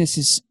me, business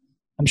is,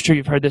 I'm sure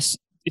you've heard this,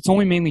 it's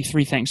only mainly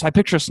 3 things. So I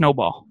picture a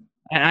snowball.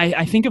 And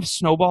I think of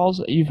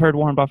snowballs, you've heard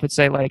Warren Buffett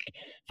say, like,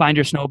 find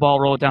your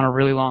snowball, roll it down a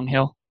really long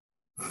hill.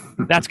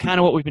 That's kind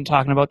of what we've been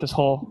talking about this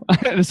whole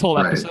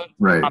episode.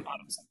 Right.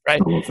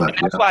 And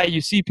that's why you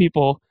see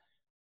people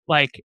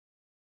like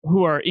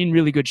who are in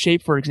really good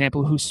shape, for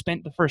example, who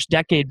spent the first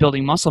decade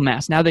building muscle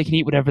mass. Now they can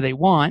eat whatever they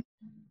want.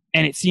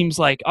 And it seems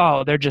like,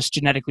 oh, they're just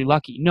genetically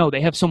lucky. No,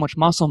 they have so much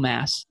muscle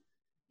mass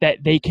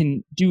that they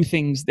can do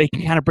things, they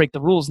can kind of break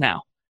the rules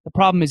now. The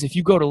problem is if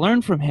you go to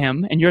learn from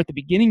him and you're at the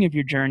beginning of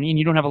your journey and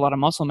you don't have a lot of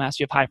muscle mass,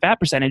 you have high fat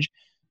percentage,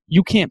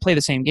 you can't play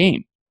the same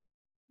game.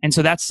 And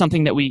so that's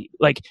something that we,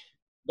 like,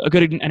 a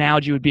good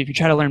analogy would be if you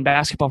try to learn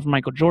basketball from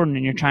Michael Jordan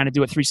and you're trying to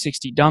do a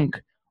 360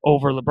 dunk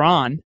over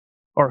LeBron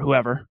or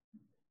whoever,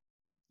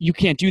 you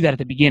can't do that at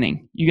the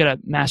beginning. You got to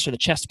master the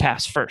chest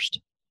pass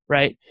first,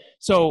 right?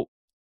 So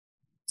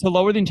to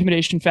lower the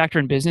intimidation factor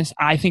in business,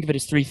 I think of it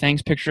as 3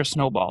 things. Picture a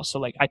snowball. So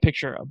like I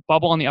picture a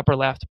bubble on the upper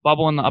left,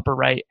 bubble in the upper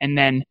right, and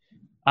then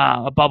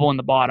a bubble in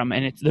the bottom,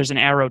 and there's an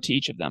arrow to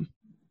each of them.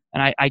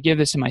 And I give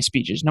this in my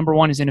speeches. Number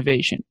 1 is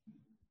innovation.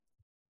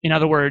 In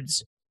other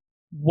words,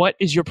 what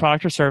is your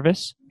product or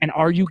service, and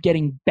are you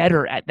getting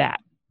better at that?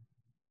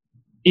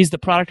 Is the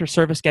product or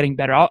service getting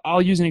better?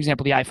 I'll use an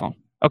example, the iPhone.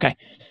 Okay.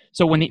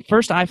 So when the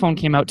first iPhone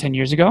came out 10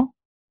 years ago,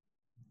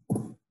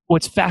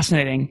 what's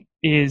fascinating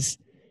is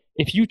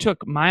if you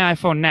took my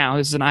iPhone now,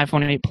 this is an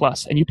iPhone 8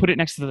 Plus, and you put it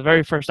next to the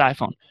very first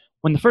iPhone.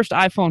 When the first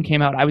iPhone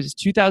came out, I was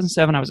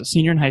 2007, I was a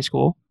senior in high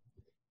school,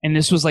 and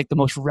this was like the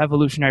most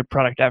revolutionary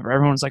product ever.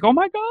 Everyone's like, oh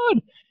my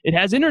God, it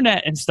has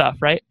internet and stuff,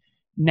 right?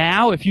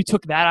 Now, if you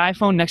took that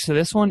iPhone next to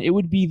this one, it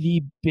would be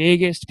the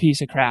biggest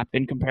piece of crap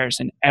in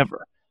comparison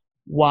ever.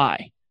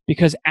 Why?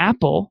 Because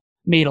Apple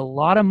made a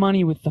lot of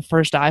money with the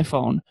first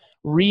iPhone,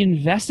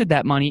 reinvested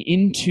that money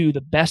into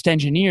the best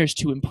engineers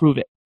to improve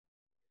it.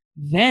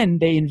 Then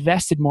they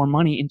invested more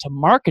money into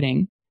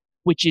marketing,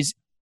 which is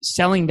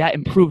selling that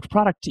improved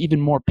product to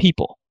even more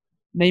people.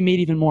 They made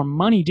even more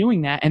money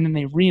doing that, and then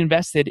they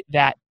reinvested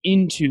that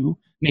into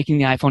making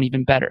the iPhone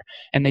even better.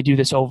 And they do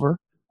this over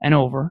and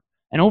over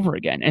and over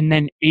again. And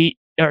then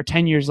or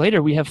 10 years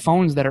later, we have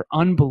phones that are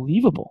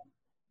unbelievable,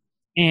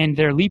 and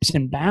they're leaps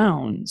and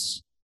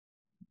bounds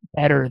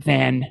better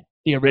than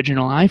the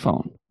original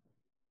iPhone.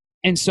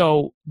 And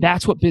so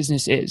that's what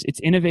business is. It's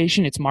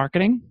innovation, it's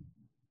marketing,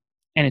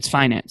 and it's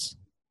finance.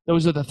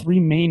 Those are the three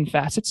main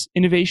facets.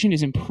 Innovation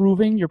is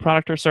improving your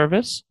product or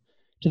service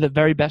to the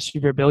very best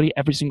of your ability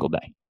every single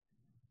day.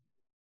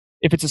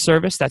 If it's a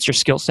service, that's your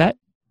skill set.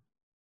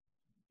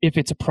 If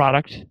it's a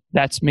product,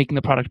 that's making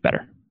the product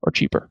better or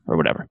cheaper or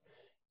whatever.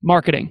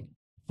 Marketing,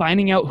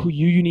 finding out who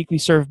you uniquely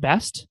serve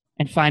best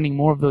and finding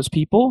more of those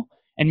people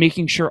and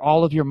making sure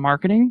all of your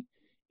marketing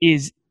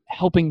is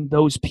helping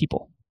those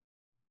people.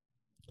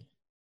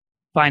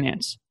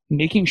 Finance,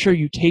 making sure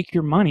you take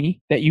your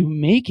money that you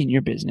make in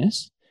your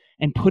business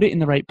and put it in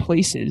the right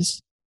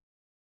places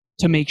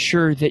to make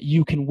sure that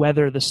you can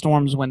weather the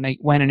storms when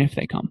and if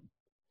they come.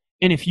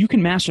 And if you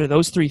can master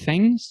those three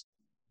things,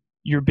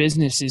 your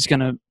business is going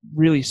to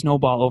really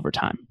snowball over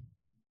time.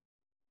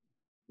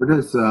 Where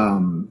does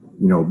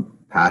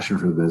passion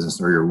for the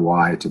business or your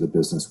why to the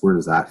business, where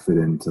does that fit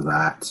into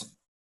that?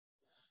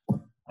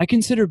 I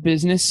consider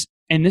business,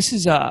 and this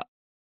is a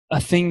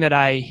thing that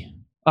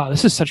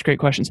this is such great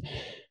questions.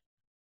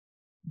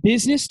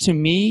 Business to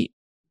me,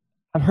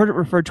 I've heard it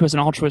referred to as an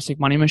altruistic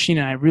money machine,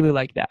 and I really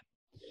like that.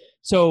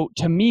 So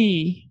to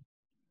me,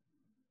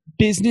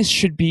 business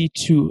should be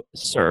to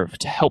serve,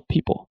 to help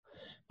people.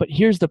 But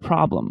here's the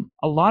problem.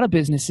 A lot of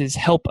businesses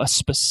help a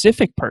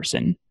specific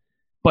person,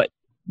 but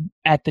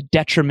at the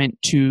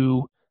detriment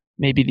to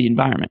maybe the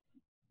environment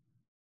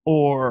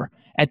or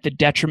at the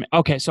detriment.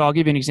 Okay, so I'll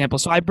give you an example.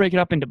 So I break it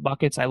up into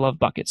buckets. I love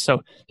buckets.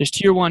 So there's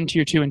tier 1,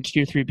 tier 2, and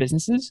tier 3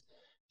 businesses.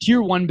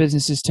 Tier 1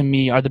 businesses to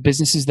me are the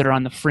businesses that are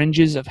on the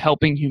fringes of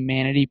helping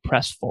humanity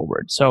press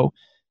forward. So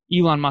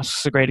Elon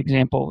Musk's a great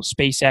example.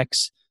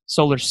 SpaceX,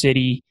 Solar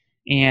City,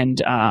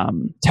 and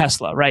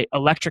Tesla, right?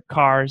 Electric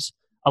cars,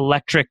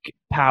 electric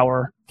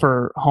power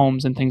for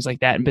homes and things like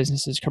that, and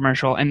businesses,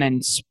 commercial, and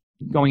then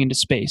going into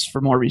space for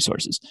more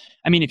resources.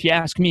 I mean, if you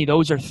ask me,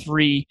 those are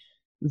three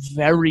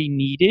very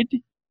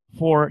needed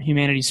for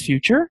humanity's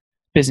future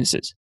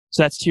businesses.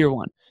 So that's tier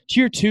 1.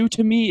 Tier 2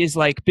 to me is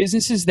like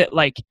businesses that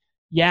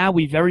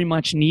we very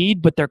much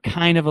need, but they're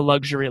kind of a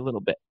luxury a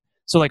little bit.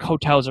 So like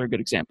hotels are a good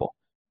example.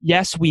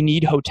 Yes, we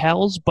need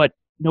hotels, but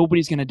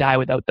nobody's going to die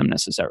without them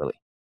necessarily.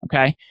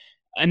 Okay.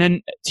 And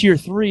then tier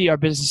 3 are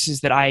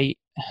businesses that I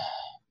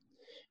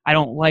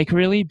don't like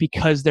really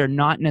because they're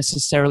not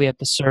necessarily at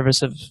the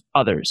service of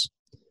others.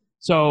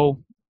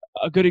 So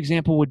a good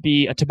example would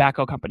be a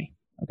tobacco company.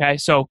 Okay.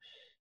 So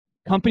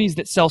companies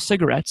that sell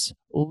cigarettes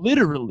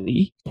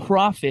literally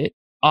profit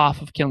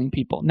off of killing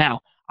people.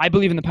 Now, I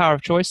believe in the power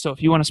of choice. So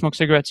if you want to smoke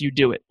cigarettes, you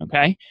do it.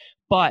 Okay.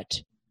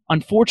 But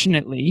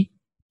unfortunately,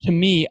 to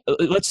me,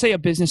 let's say a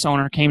business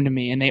owner came to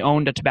me and they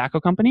owned a tobacco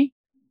company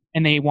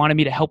and they wanted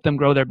me to help them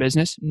grow their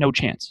business. No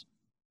chance.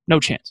 No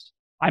chance.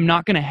 I'm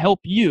not going to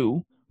help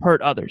you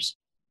hurt others.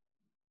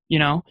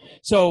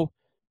 So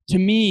to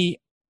me,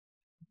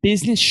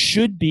 business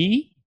should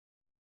be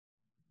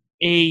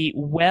a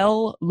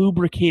well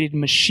lubricated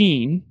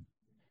machine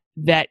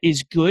that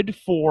is good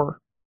for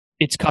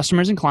its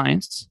customers and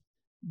clients,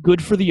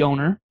 good for the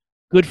owner,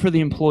 good for the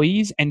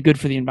employees, and good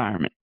for the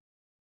environment.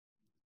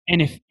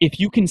 And if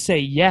you can say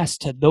yes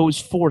to those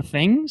 4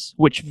 things,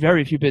 which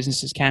very few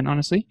businesses can,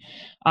 honestly,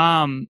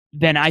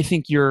 then I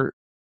think you're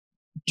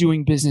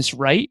doing business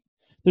right.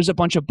 There's a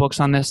bunch of books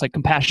on this, like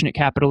Compassionate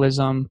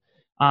Capitalism.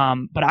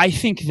 But I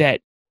think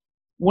that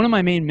one of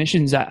my main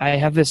missions, I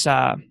have this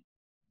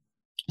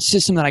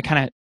system that I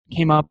kind of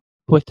came up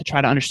with to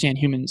try to understand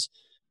humans: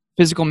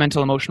 physical,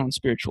 mental, emotional, and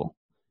spiritual.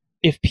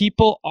 If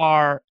people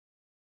are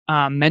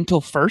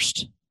mental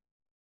first,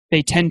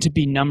 they tend to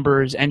be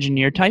numbers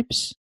engineer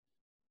types.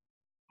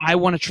 I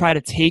want to try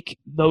to take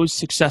those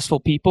successful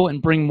people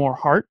and bring more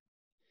heart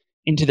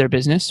into their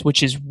business,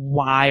 which is,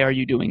 why are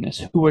you doing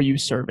this? Who are you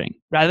serving?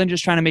 Rather than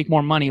just trying to make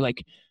more money,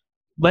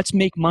 let's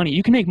make money.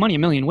 You can make money a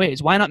million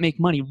ways. Why not make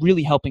money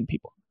really helping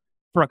people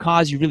for a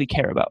cause you really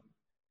care about?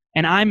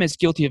 And I'm as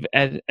guilty of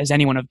as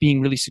anyone of being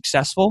really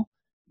successful.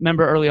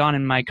 Remember early on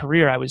in my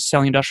career, I was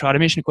selling industrial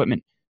automation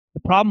equipment.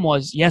 The problem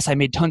was, yes, I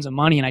made tons of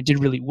money and I did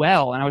really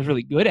well and I was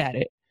really good at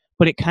it,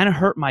 but it kind of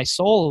hurt my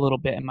soul a little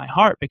bit in my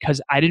heart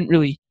because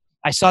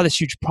I saw this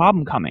huge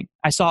problem coming.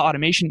 I saw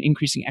automation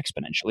increasing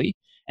exponentially,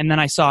 and then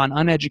I saw an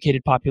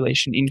uneducated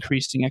population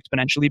increasing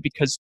exponentially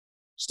because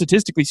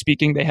statistically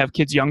speaking, they have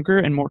kids younger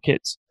and more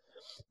kids.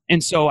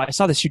 And so I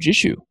saw this huge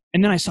issue.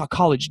 And then I saw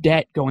college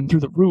debt going through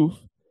the roof.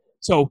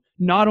 So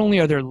not only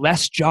are there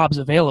less jobs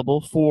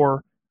available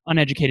for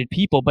uneducated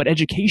people, but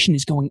education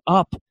is going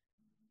up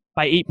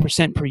by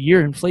 8% per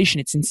year. Inflation,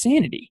 it's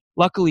insanity.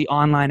 Luckily,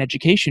 online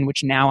education,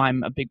 which now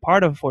I'm a big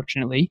part of,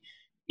 fortunately,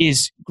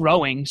 is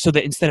growing so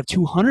that instead of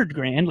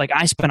 $200,000 like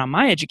I spent on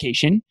my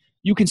education,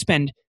 you can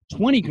spend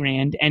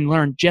 $20,000 and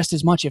learn just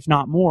as much, if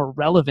not more,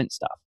 relevant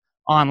stuff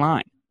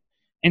online.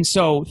 And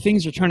so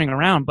things are turning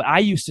around, but I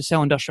used to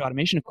sell industrial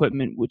automation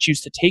equipment, which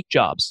used to take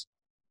jobs.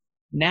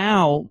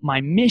 Now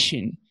my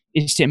mission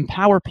is to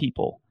empower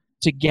people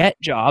to get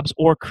jobs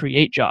or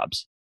create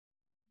jobs.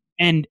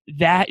 And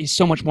that is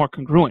so much more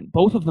congruent.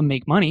 Both of them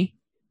make money.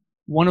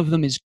 One of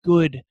them is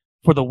good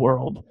for the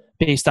world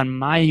based on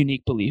my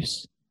unique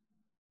beliefs,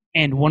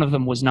 and one of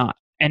them was not.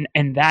 And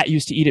that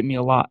used to eat at me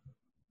a lot.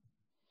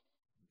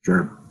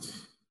 Sure.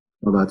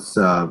 Well, that's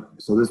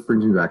so this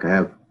brings me back. I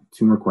have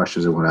two more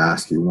questions I want to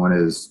ask you. One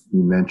is,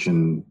 you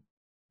mentioned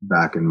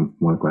back in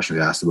one question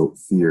we asked about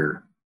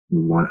fear.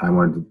 I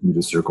wanted you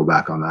to circle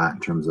back on that in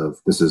terms of,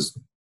 this is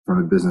from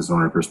a business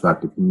owner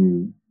perspective. Can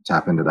you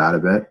tap into that a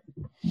bit?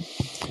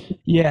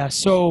 Yeah.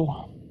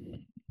 So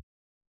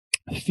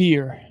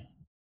fear.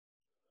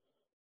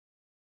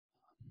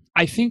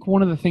 I think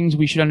one of the things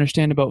we should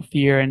understand about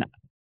fear, and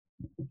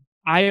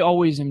I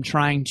always am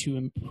trying to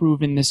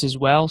improve in this as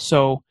well.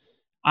 So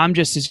I'm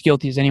just as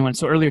guilty as anyone.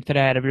 So earlier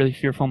today, I had a really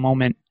fearful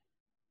moment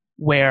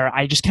where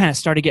I just kind of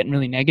started getting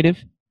really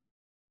negative,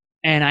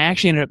 and I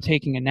actually ended up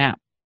taking a nap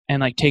and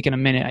like taking a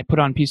minute. I put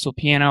on peaceful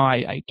piano.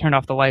 I turned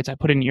off the lights. I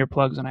put in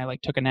earplugs, and I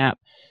like took a nap.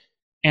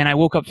 And I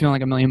woke up feeling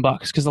like $1 million,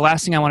 because the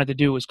last thing I wanted to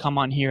do was come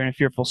on here in a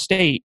fearful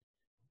state.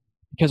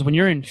 Because when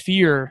you're in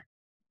fear,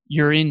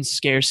 you're in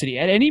scarcity.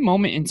 At any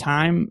moment in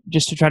time,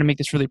 just to try to make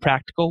this really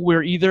practical,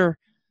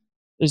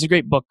 there's a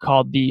great book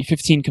called The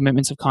 15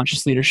 Commitments of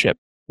Conscious Leadership,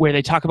 where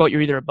they talk about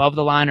you're either above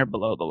the line or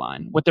below the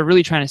line. What they're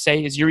really trying to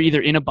say is you're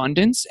either in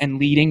abundance and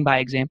leading by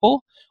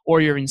example, or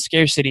you're in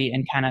scarcity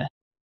and kind of,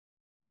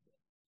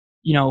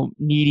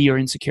 needy or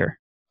insecure.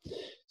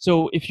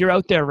 So if you're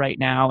out there right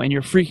now and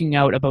you're freaking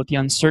out about the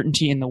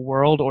uncertainty in the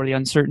world or the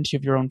uncertainty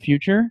of your own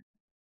future,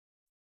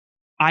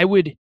 I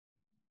would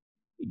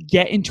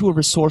get into a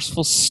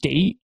resourceful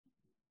state,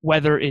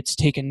 whether it's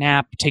take a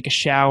nap, take a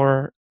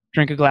shower,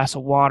 drink a glass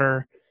of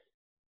water,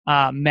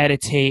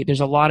 meditate.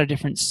 There's a lot of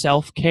different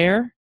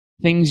self-care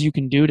things you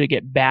can do to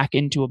get back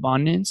into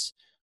abundance.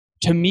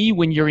 To me,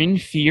 when you're in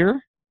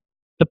fear,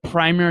 the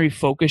primary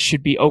focus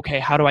should be, okay,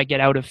 how do I get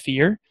out of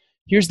fear?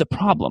 Here's the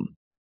problem.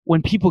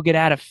 When people get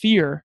out of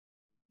fear,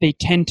 they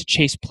tend to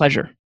chase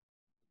pleasure.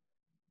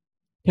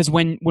 Because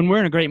when we're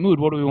in a great mood,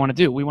 what do we want to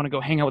do? We want to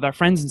go hang out with our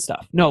friends and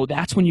stuff. No,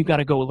 that's when you got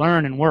to go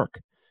learn and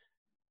work.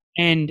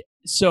 And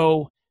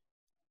so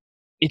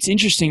it's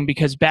interesting,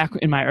 because back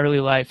in my early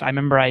life, I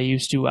remember I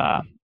used to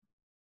have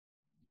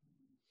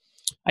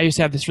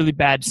this really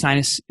bad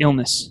sinus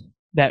illness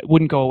that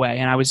wouldn't go away.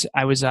 And I was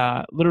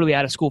literally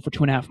out of school for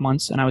 2.5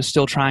 months, and I was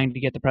still trying to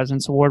get the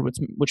President's Award,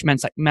 which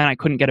meant I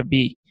couldn't get a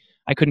B.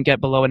 I couldn't get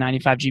below a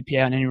 95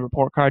 GPA on any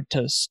report card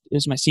it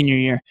was my senior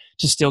year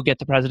to still get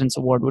the President's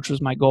Award, which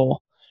was my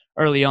goal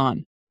early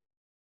on.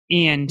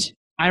 And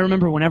I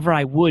remember whenever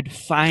I would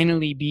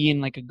finally be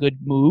in like a good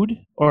mood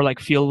or like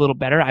feel a little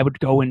better, I would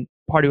go and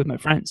party with my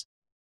friends.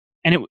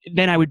 And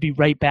then I would be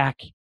right back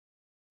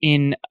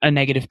in a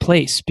negative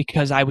place,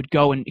 because I would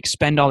go and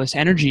expend all this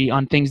energy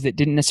on things that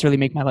didn't necessarily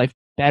make my life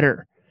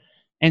better.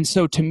 And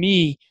so to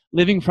me,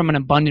 living from an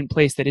abundant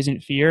place that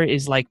isn't fear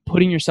is like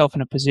putting yourself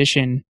in a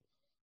position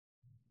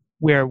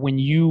where when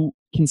you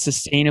can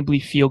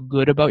sustainably feel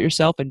good about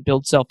yourself and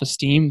build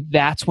self-esteem,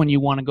 that's when you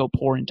want to go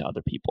pour into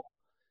other people.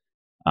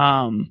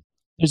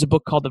 There's a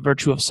book called The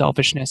Virtue of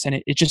Selfishness,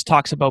 and it just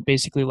talks about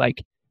basically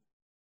like,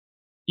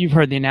 you've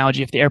heard the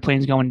analogy, if the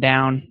airplane's going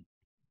down,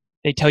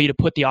 they tell you to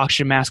put the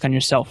oxygen mask on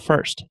yourself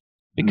first,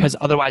 because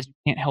otherwise you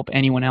can't help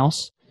anyone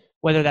else,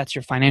 whether that's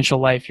your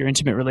financial life, your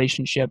intimate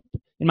relationship.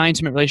 In my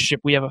intimate relationship,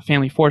 we have a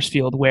family force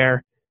field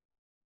where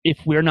if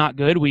we're not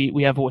good,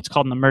 we have what's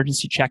called an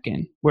emergency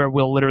check-in, where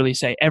we'll literally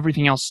say,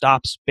 everything else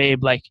stops,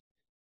 babe, like,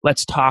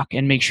 let's talk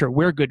and make sure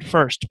we're good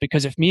first.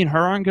 Because if me and her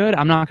aren't good,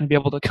 I'm not going to be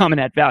able to come and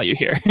add value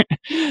here,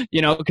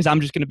 because I'm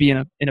just going to be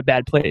in a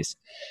bad place.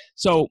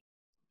 So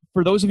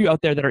for those of you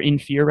out there that are in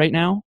fear right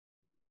now,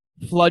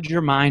 flood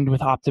your mind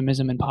with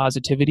optimism and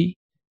positivity.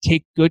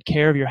 Take good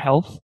care of your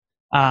health.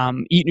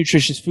 Eat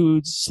nutritious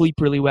foods, sleep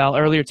really well.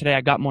 Earlier today,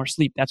 I got more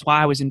sleep. That's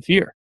why I was in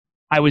fear.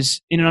 I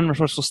was in an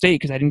unresourceful state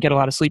because I didn't get a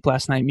lot of sleep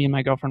last night. Me and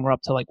my girlfriend were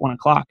up till like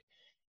 1:00.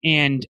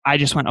 And I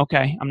just went,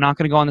 okay, I'm not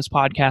going to go on this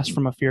podcast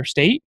from a fear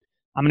state.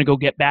 I'm going to go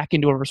get back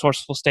into a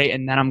resourceful state,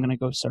 and then I'm going to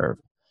go serve.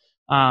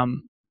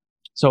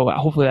 So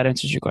hopefully that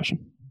answers your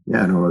question.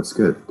 Yeah, no, that's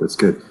good. That's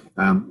good.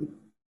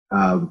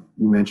 You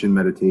mentioned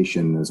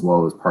meditation as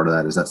well as part of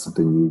that. Is that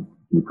something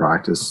you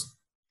practice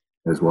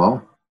as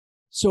well?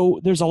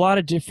 So there's a lot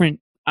of different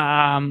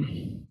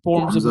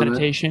forms of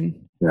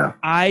meditation. Yeah.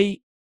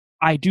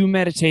 I do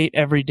meditate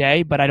every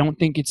day, but I don't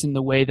think it's in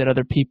the way that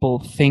other people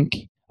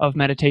think of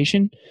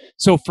meditation.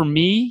 So for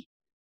me,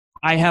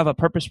 I have a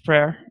purpose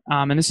prayer,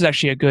 and this is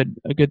actually a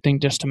good thing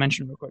just to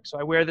mention real quick. So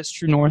I wear this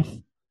True North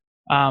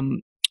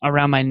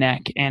around my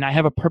neck, and I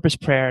have a purpose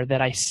prayer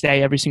that I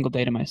say every single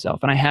day to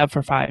myself, and I have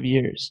for 5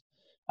 years.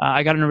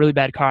 I got in a really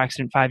bad car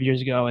accident 5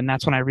 years ago, and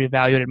that's when I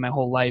reevaluated my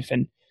whole life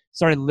and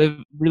started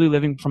really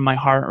living from my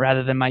heart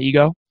rather than my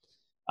ego.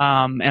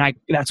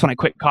 That's when I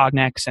quit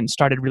Cognex and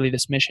started really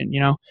this mission,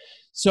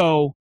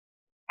 So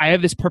I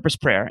have this purpose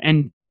prayer,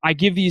 and I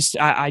do this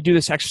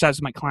exercise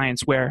with my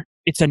clients where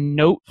it's a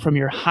note from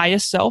your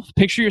highest self.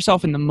 Picture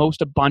yourself in the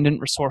most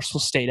abundant, resourceful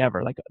state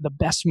ever, like the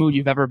best mood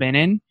you've ever been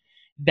in.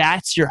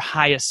 That's your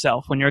highest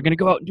self. When you're going to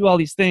go out and do all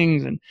these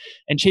things and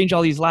change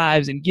all these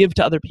lives and give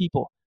to other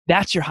people,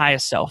 that's your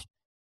highest self.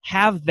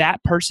 Have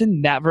that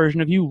person, that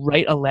version of you,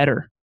 write a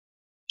letter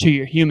to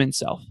your human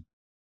self.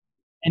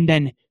 And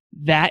then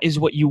that is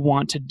what you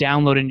want to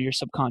download into your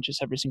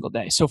subconscious every single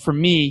day. So for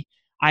me,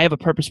 I have a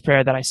purpose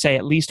prayer that I say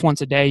at least once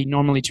a day,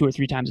 normally 2 or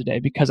 3 times a day,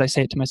 because I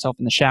say it to myself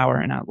in the shower.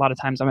 And a lot of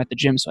times I'm at the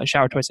gym, so I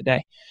shower twice a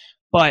day.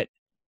 But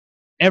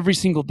every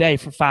single day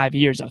for 5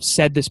 years, I've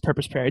said this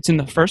purpose prayer. It's in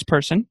the first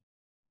person,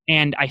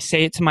 and I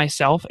say it to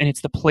myself, and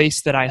it's the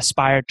place that I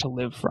aspire to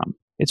live from.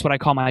 It's what I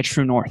call my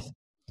true north.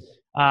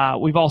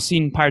 We've all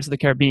seen Pirates of the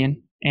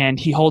Caribbean, and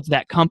he holds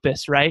that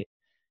compass, right?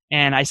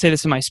 And I say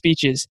this in my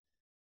speeches.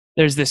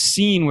 There's this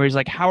scene where he's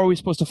like, how are we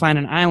supposed to find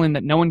an island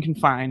that no one can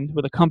find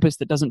with a compass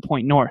that doesn't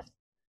point north?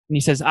 And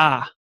he says,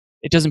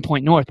 it doesn't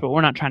point north, but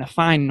we're not trying to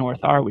find north,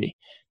 are we?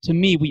 To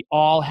me, we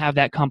all have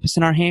that compass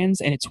in our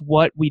hands, and it's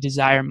what we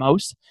desire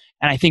most.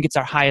 And I think it's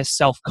our highest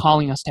self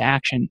calling us to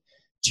action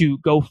to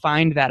go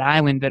find that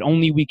island that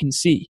only we can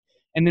see.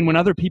 And then when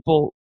other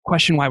people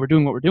question why we're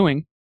doing what we're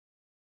doing,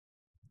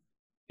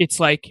 it's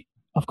like,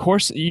 of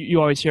course,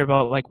 you always hear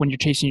about like when you're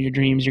chasing your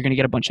dreams, you're going to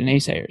get a bunch of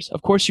naysayers.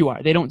 Of course you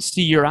are. They don't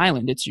see your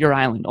island. It's your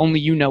island. Only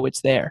you know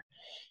it's there.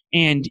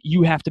 And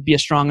you have to be a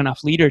strong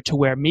enough leader to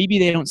where maybe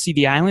they don't see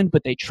the island,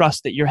 but they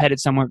trust that you're headed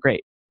somewhere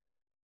great.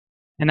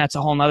 And that's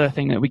a whole nother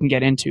thing that we can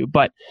get into.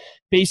 But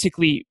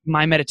basically,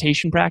 my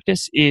meditation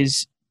practice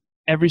is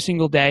every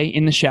single day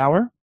in the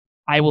shower,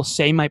 I will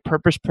say my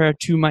purpose prayer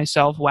to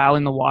myself while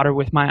in the water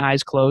with my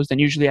eyes closed.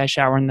 And usually I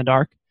shower in the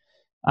dark,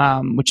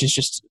 which is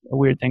just a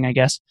weird thing, I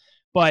guess.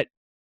 But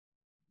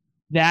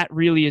that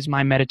really is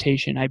my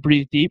meditation. I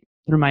breathe deep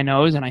through my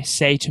nose and I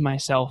say to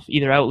myself,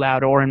 either out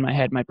loud or in my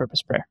head, my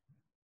purpose prayer.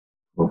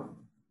 Cool.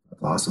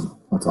 That's awesome.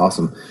 That's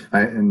awesome.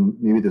 And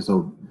maybe this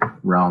will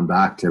round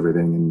back to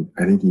everything. And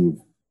I think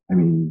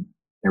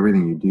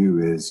everything you do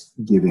is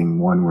giving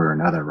one way or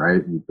another,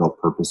 right? You build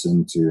purpose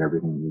into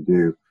everything you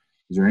do.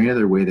 Is there any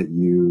other way that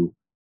you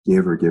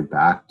give or give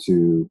back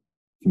to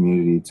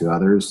community, to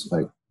others,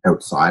 like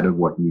outside of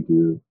what you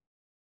do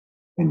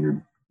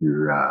in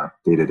your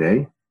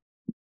day-to-day?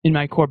 In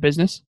my core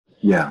business?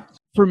 Yeah.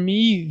 For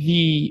me,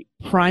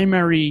 the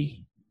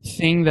primary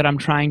thing that I'm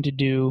trying to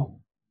do,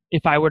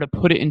 if I were to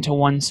put it into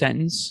one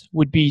sentence,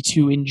 would be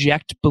to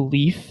inject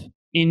belief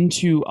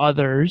into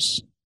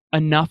others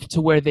enough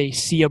to where they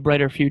see a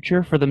brighter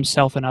future for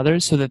themselves and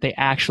others so that they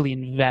actually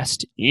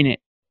invest in it.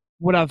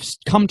 What I've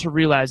come to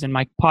realize, and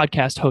my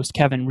podcast host,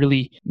 Kevin,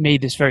 really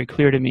made this very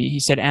clear to me. He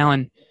said,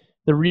 Alan,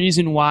 the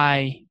reason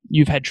why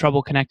you've had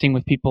trouble connecting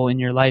with people in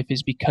your life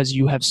is because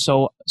you have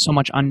so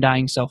much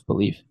undying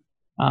self-belief.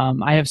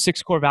 I have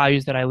 6 core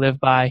values that I live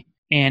by,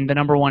 and the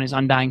number one is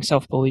undying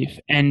self-belief.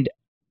 And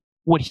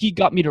what he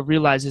got me to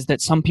realize is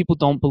that some people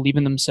don't believe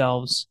in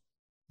themselves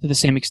to the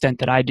same extent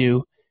that I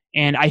do.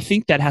 And I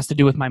think that has to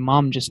do with my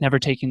mom just never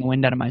taking the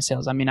wind out of my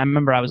sails. I mean, I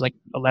remember I was like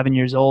 11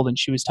 years old and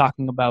she was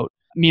talking about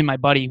me and my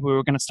buddy. We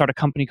were going to start a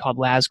company called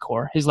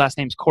LazCore. His last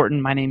name's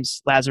Corton. My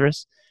name's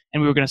Lazarus.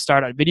 And we were going to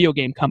start a video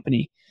game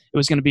company. It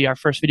was going to be, our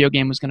first video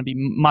game was going to be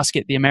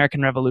Musket, the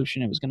American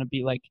Revolution. It was going to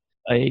be like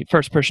a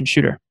first-person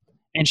shooter.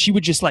 And she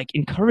would just like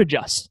encourage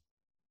us,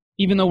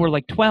 even though we're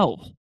like 12,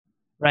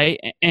 right?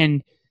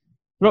 And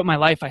throughout my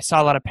life, I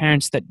saw a lot of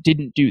parents that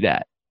didn't do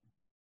that.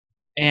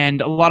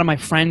 And a lot of my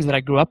friends that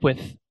I grew up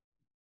with,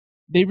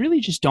 they really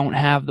just don't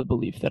have the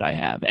belief that I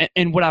have.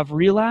 And what I've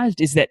realized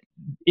is that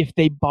if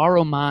they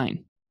borrow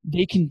mine,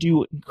 they can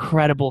do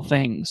incredible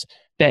things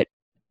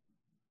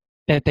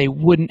that they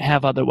wouldn't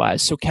have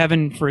otherwise. So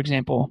Kevin, for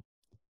example,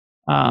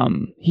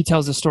 he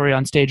tells the story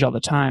on stage all the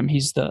time.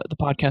 He's the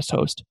podcast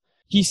host.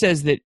 He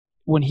says that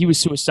when he was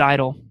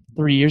suicidal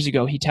 3 years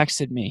ago, he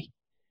texted me,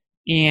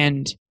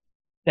 and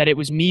that it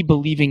was me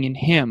believing in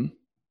him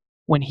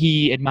when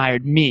he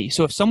admired me.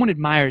 So if someone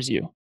admires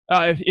you,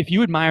 if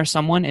you admire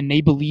someone and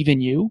they believe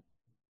in you,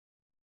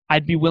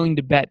 I'd be willing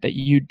to bet that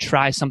you'd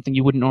try something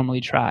you wouldn't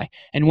normally try.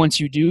 And once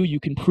you do,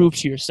 you can prove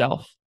to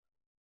yourself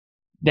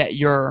that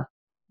you're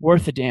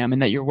worth a damn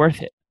and that you're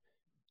worth it.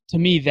 To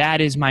me,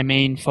 that is my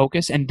main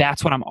focus, and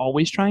that's what I'm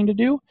always trying to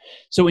do.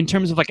 So in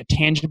terms of like a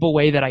tangible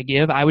way that I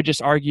give, I would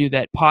just argue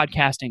that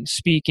podcasting,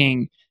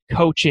 speaking,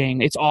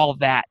 coaching, it's all of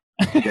that.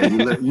 Yeah,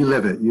 you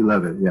live it. You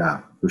love it.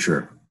 Yeah, for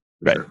sure.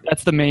 Right. Sure.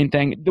 That's the main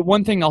thing. The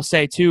one thing I'll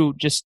say too,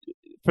 just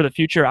for the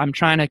future, I'm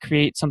trying to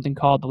create something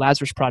called the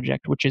Lazarus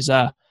Project, which is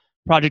a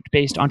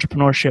project-based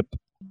entrepreneurship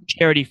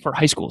charity for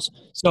high schools.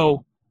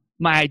 So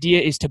my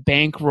idea is to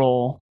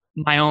bankroll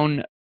my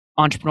own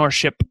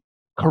entrepreneurship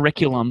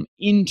curriculum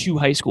into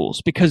high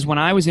schools, because when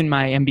I was in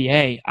my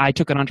MBA, I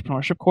took an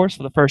entrepreneurship course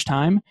for the first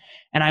time,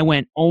 and I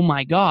went, oh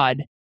my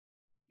God,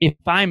 if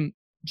I'm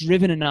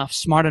driven enough,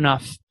 smart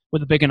enough,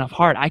 with a big enough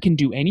heart, I can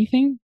do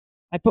anything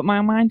I put my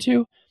mind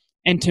to.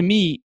 And to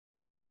me,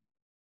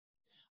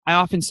 I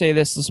often say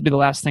this will be the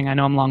last thing, I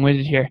know I'm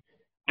long-winded here.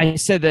 I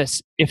said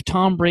this, if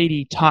Tom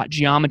Brady taught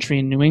geometry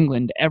in New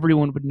England,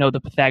 everyone would know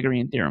the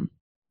Pythagorean theorem.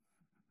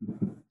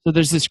 So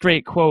there's this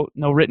great quote,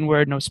 no written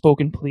word, no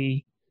spoken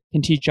plea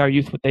can teach our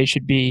youth what they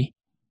should be.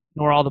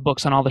 nor all the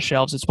books on all the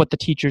shelves. It's what the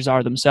teachers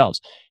are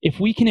themselves. If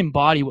we can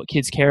embody what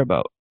kids care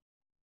about,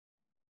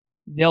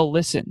 they'll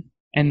listen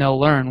and they'll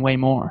learn way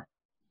more.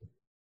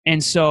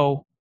 And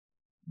so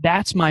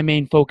that's my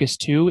main focus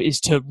too, is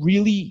to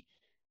really,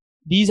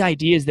 these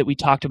ideas that we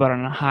talked about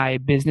on a high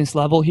business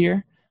level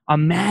here,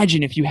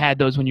 imagine if you had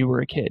those when you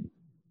were a kid.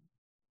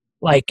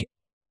 Like,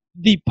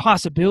 the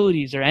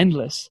possibilities are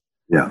endless.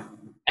 Yeah.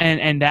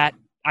 And that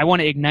I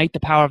want to ignite the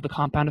power of the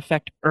compound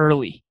effect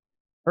early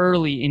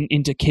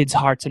into kids'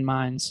 hearts and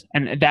minds.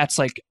 And that's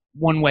like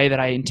one way that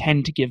I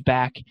intend to give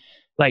back.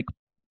 Like,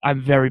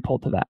 I'm very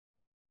pulled to that.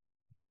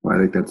 Well, I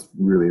think that's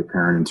really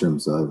apparent in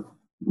terms of,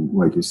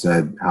 like you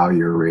said, how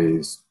you're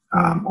raised.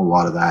 A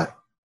lot of that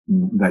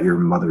your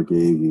mother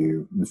gave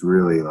you was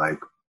really like,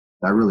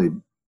 that really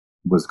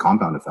was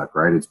compound effect,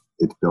 right? It's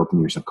built in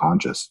your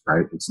subconscious,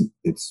 right?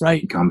 It's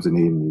right. Becomes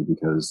innate in you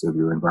because of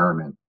your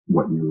environment,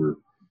 what you were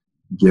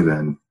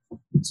given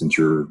since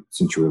you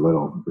were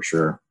little, for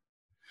sure.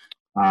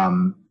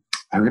 I'm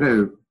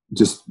gonna,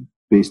 just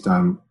based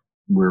on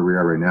where we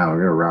are right now, I'm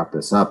gonna wrap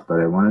this up, but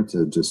I wanted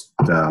to just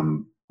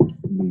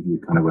leave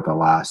you kind of with the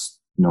last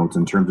notes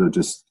in terms of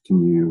just,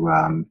 can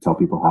you tell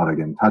people how to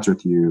get in touch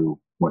with you,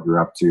 what you're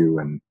up to,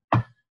 and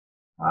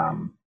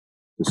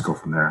just go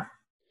from there.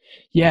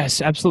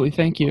 Yes, absolutely.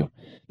 Thank you.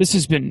 This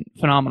has been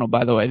phenomenal,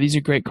 by the way. These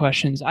are great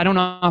questions. I don't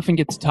often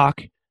get to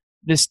talk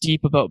this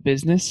deep about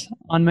business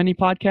on many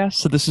podcasts,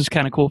 so this is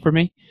kind of cool for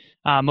me.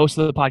 Most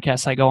of the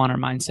podcasts I go on are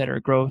mindset or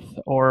growth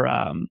or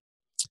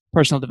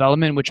personal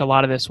development, which a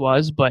lot of this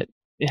was, but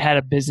it had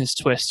a business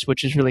twist,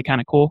 which is really kind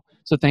of cool.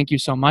 So thank you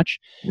so much.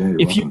 Yeah,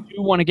 if you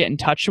do want to get in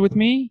touch with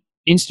me,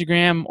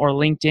 Instagram or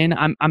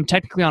LinkedIn, I'm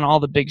technically on all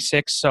the big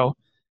six. So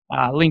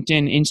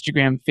LinkedIn,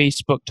 Instagram,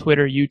 Facebook,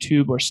 Twitter,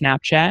 YouTube, or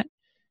Snapchat.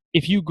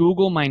 If you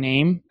Google my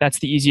name, that's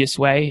the easiest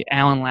way,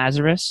 Alan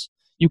Lazarus.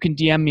 You can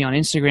DM me on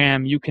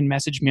Instagram. You can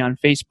message me on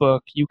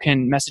Facebook. You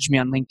can message me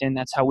on LinkedIn.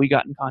 That's how we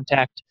got in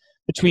contact.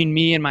 Between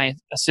me and my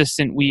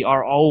assistant, we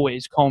are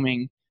always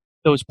combing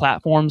those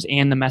platforms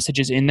and the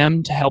messages in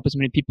them to help as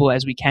many people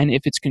as we can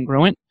if it's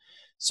congruent.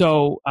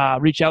 So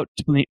reach out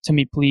to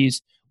me,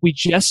 please. We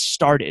just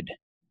started,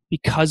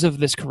 because of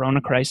this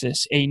corona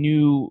crisis, a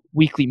new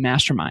weekly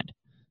mastermind.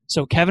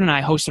 So Kevin and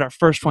I hosted our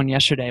first one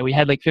yesterday. We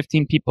had like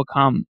 15 people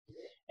come.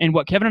 And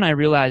what Kevin and I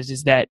realized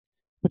is that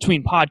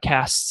between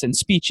podcasts and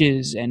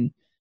speeches and,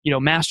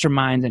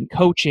 masterminds and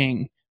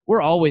coaching,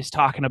 we're always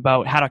talking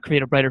about how to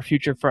create a brighter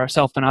future for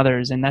ourselves and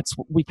others. And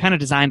we kind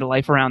of designed a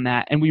life around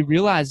that. And we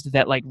realized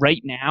that, like,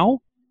 right now,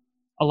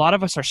 a lot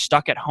of us are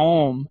stuck at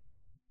home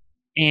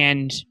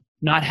and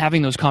not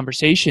having those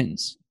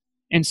conversations.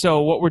 And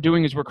so what we're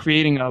doing is we're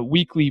creating a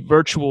weekly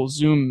virtual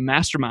Zoom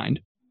mastermind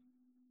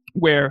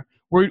where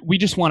we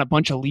just want a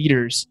bunch of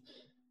leaders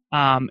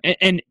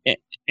and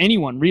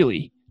anyone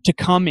really to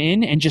come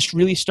in and just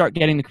really start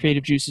getting the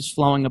creative juices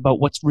flowing about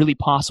what's really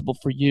possible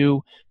for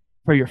you,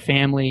 for your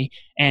family,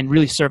 and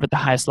really serve at the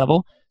highest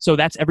level. So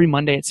that's every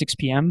Monday at 6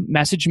 p.m.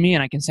 Message me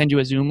and I can send you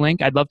a Zoom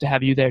link. I'd love to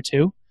have you there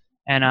too.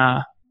 And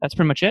that's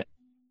pretty much it.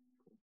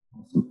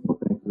 Awesome. Well,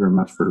 thank you very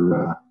much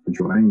for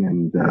joining,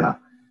 and we'll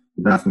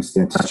definitely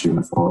stay in touch with you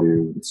and follow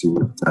you and see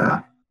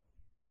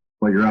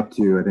what you're up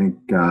to. I think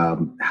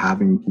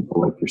having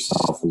people like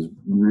yourself is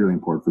really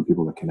important for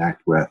people to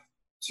connect with,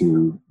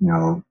 to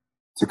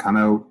come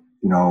out,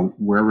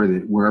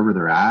 wherever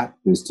they're at,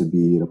 is to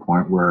be at a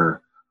point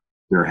where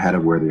they're ahead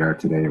of where they are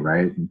today,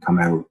 right? And come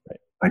out,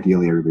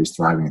 ideally everybody's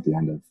thriving at the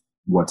end of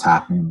what's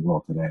happening in the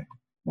world today,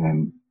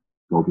 and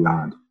go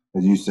beyond.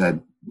 As you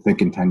said,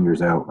 thinking 10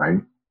 years out, right?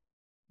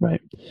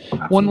 Right.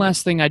 Absolutely. One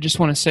last thing I just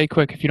want to say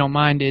quick, if you don't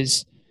mind,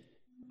 is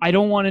I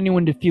don't want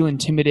anyone to feel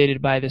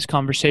intimidated by this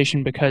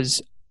conversation,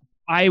 because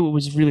I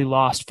was really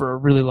lost for a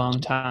really long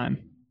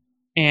time.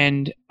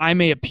 And I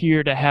may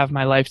appear to have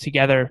my life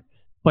together,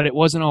 but it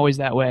wasn't always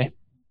that way.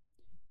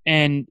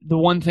 And the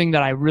one thing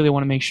that I really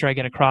want to make sure I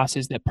get across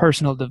is that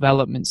personal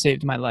development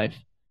saved my life.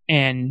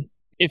 And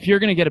if you're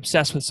going to get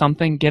obsessed with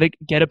something,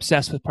 get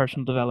obsessed with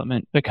personal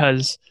development,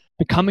 because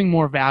becoming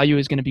more value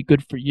is going to be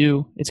good for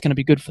you. It's going to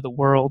be good for the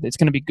world. It's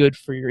going to be good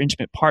for your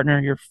intimate partner,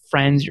 your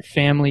friends, your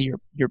family,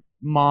 your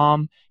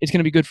mom. It's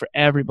going to be good for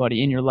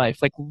everybody in your life.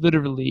 Like,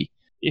 literally,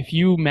 if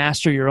you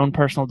master your own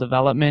personal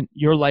development,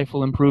 your life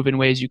will improve in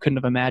ways you couldn't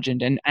have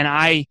imagined. And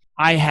I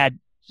had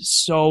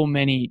so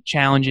many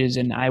challenges,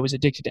 and I was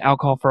addicted to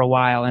alcohol for a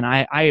while, and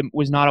I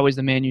was not always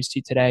the man you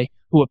see today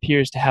who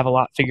appears to have a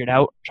lot figured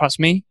out. Trust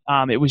me.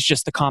 It was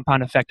just the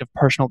compound effect of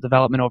personal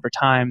development over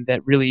time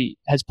that really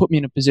has put me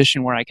in a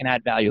position where I can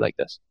add value like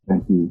this.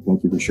 Thank you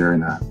for sharing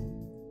that.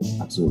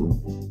 Absolutely.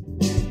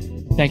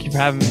 Thank you for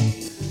having me.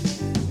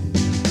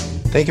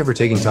 Thank you for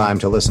taking time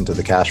to listen to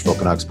the Cashflow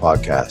Canucks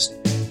podcast.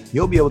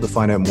 You'll be able to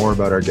find out more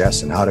about our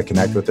guests and how to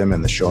connect with them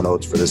in the show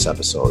notes for this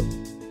episode.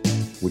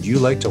 Would you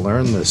like to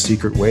learn the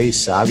secret ways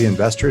savvy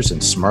investors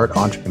and smart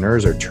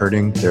entrepreneurs are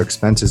turning their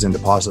expenses into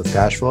positive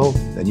cash flow?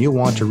 Then you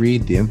want to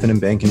read the Infinite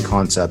Banking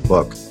Concept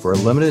book. For a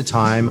limited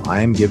time,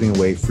 I am giving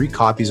away free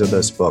copies of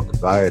this book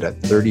valued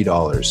at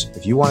 $30.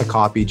 If you want a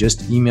copy,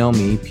 just email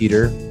me,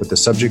 Peter, with the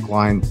subject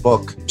line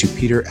book to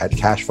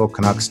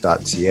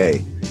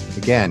peter@cashflowcanucks.ca.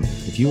 Again,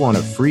 if you want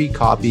a free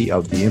copy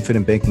of the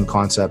Infinite Banking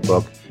Concept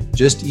book,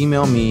 just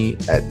email me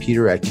at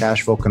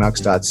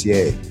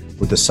peter@cashflowcanucks.ca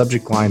with the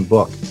subject line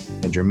book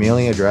and your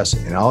mailing address,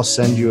 and I'll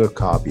send you a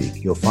copy.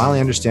 You'll finally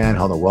understand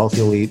how the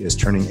wealthy elite is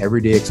turning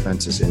everyday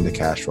expenses into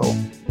cash flow.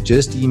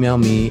 Just email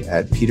me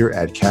at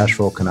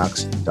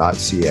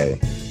peter@cashflowcanucks.ca.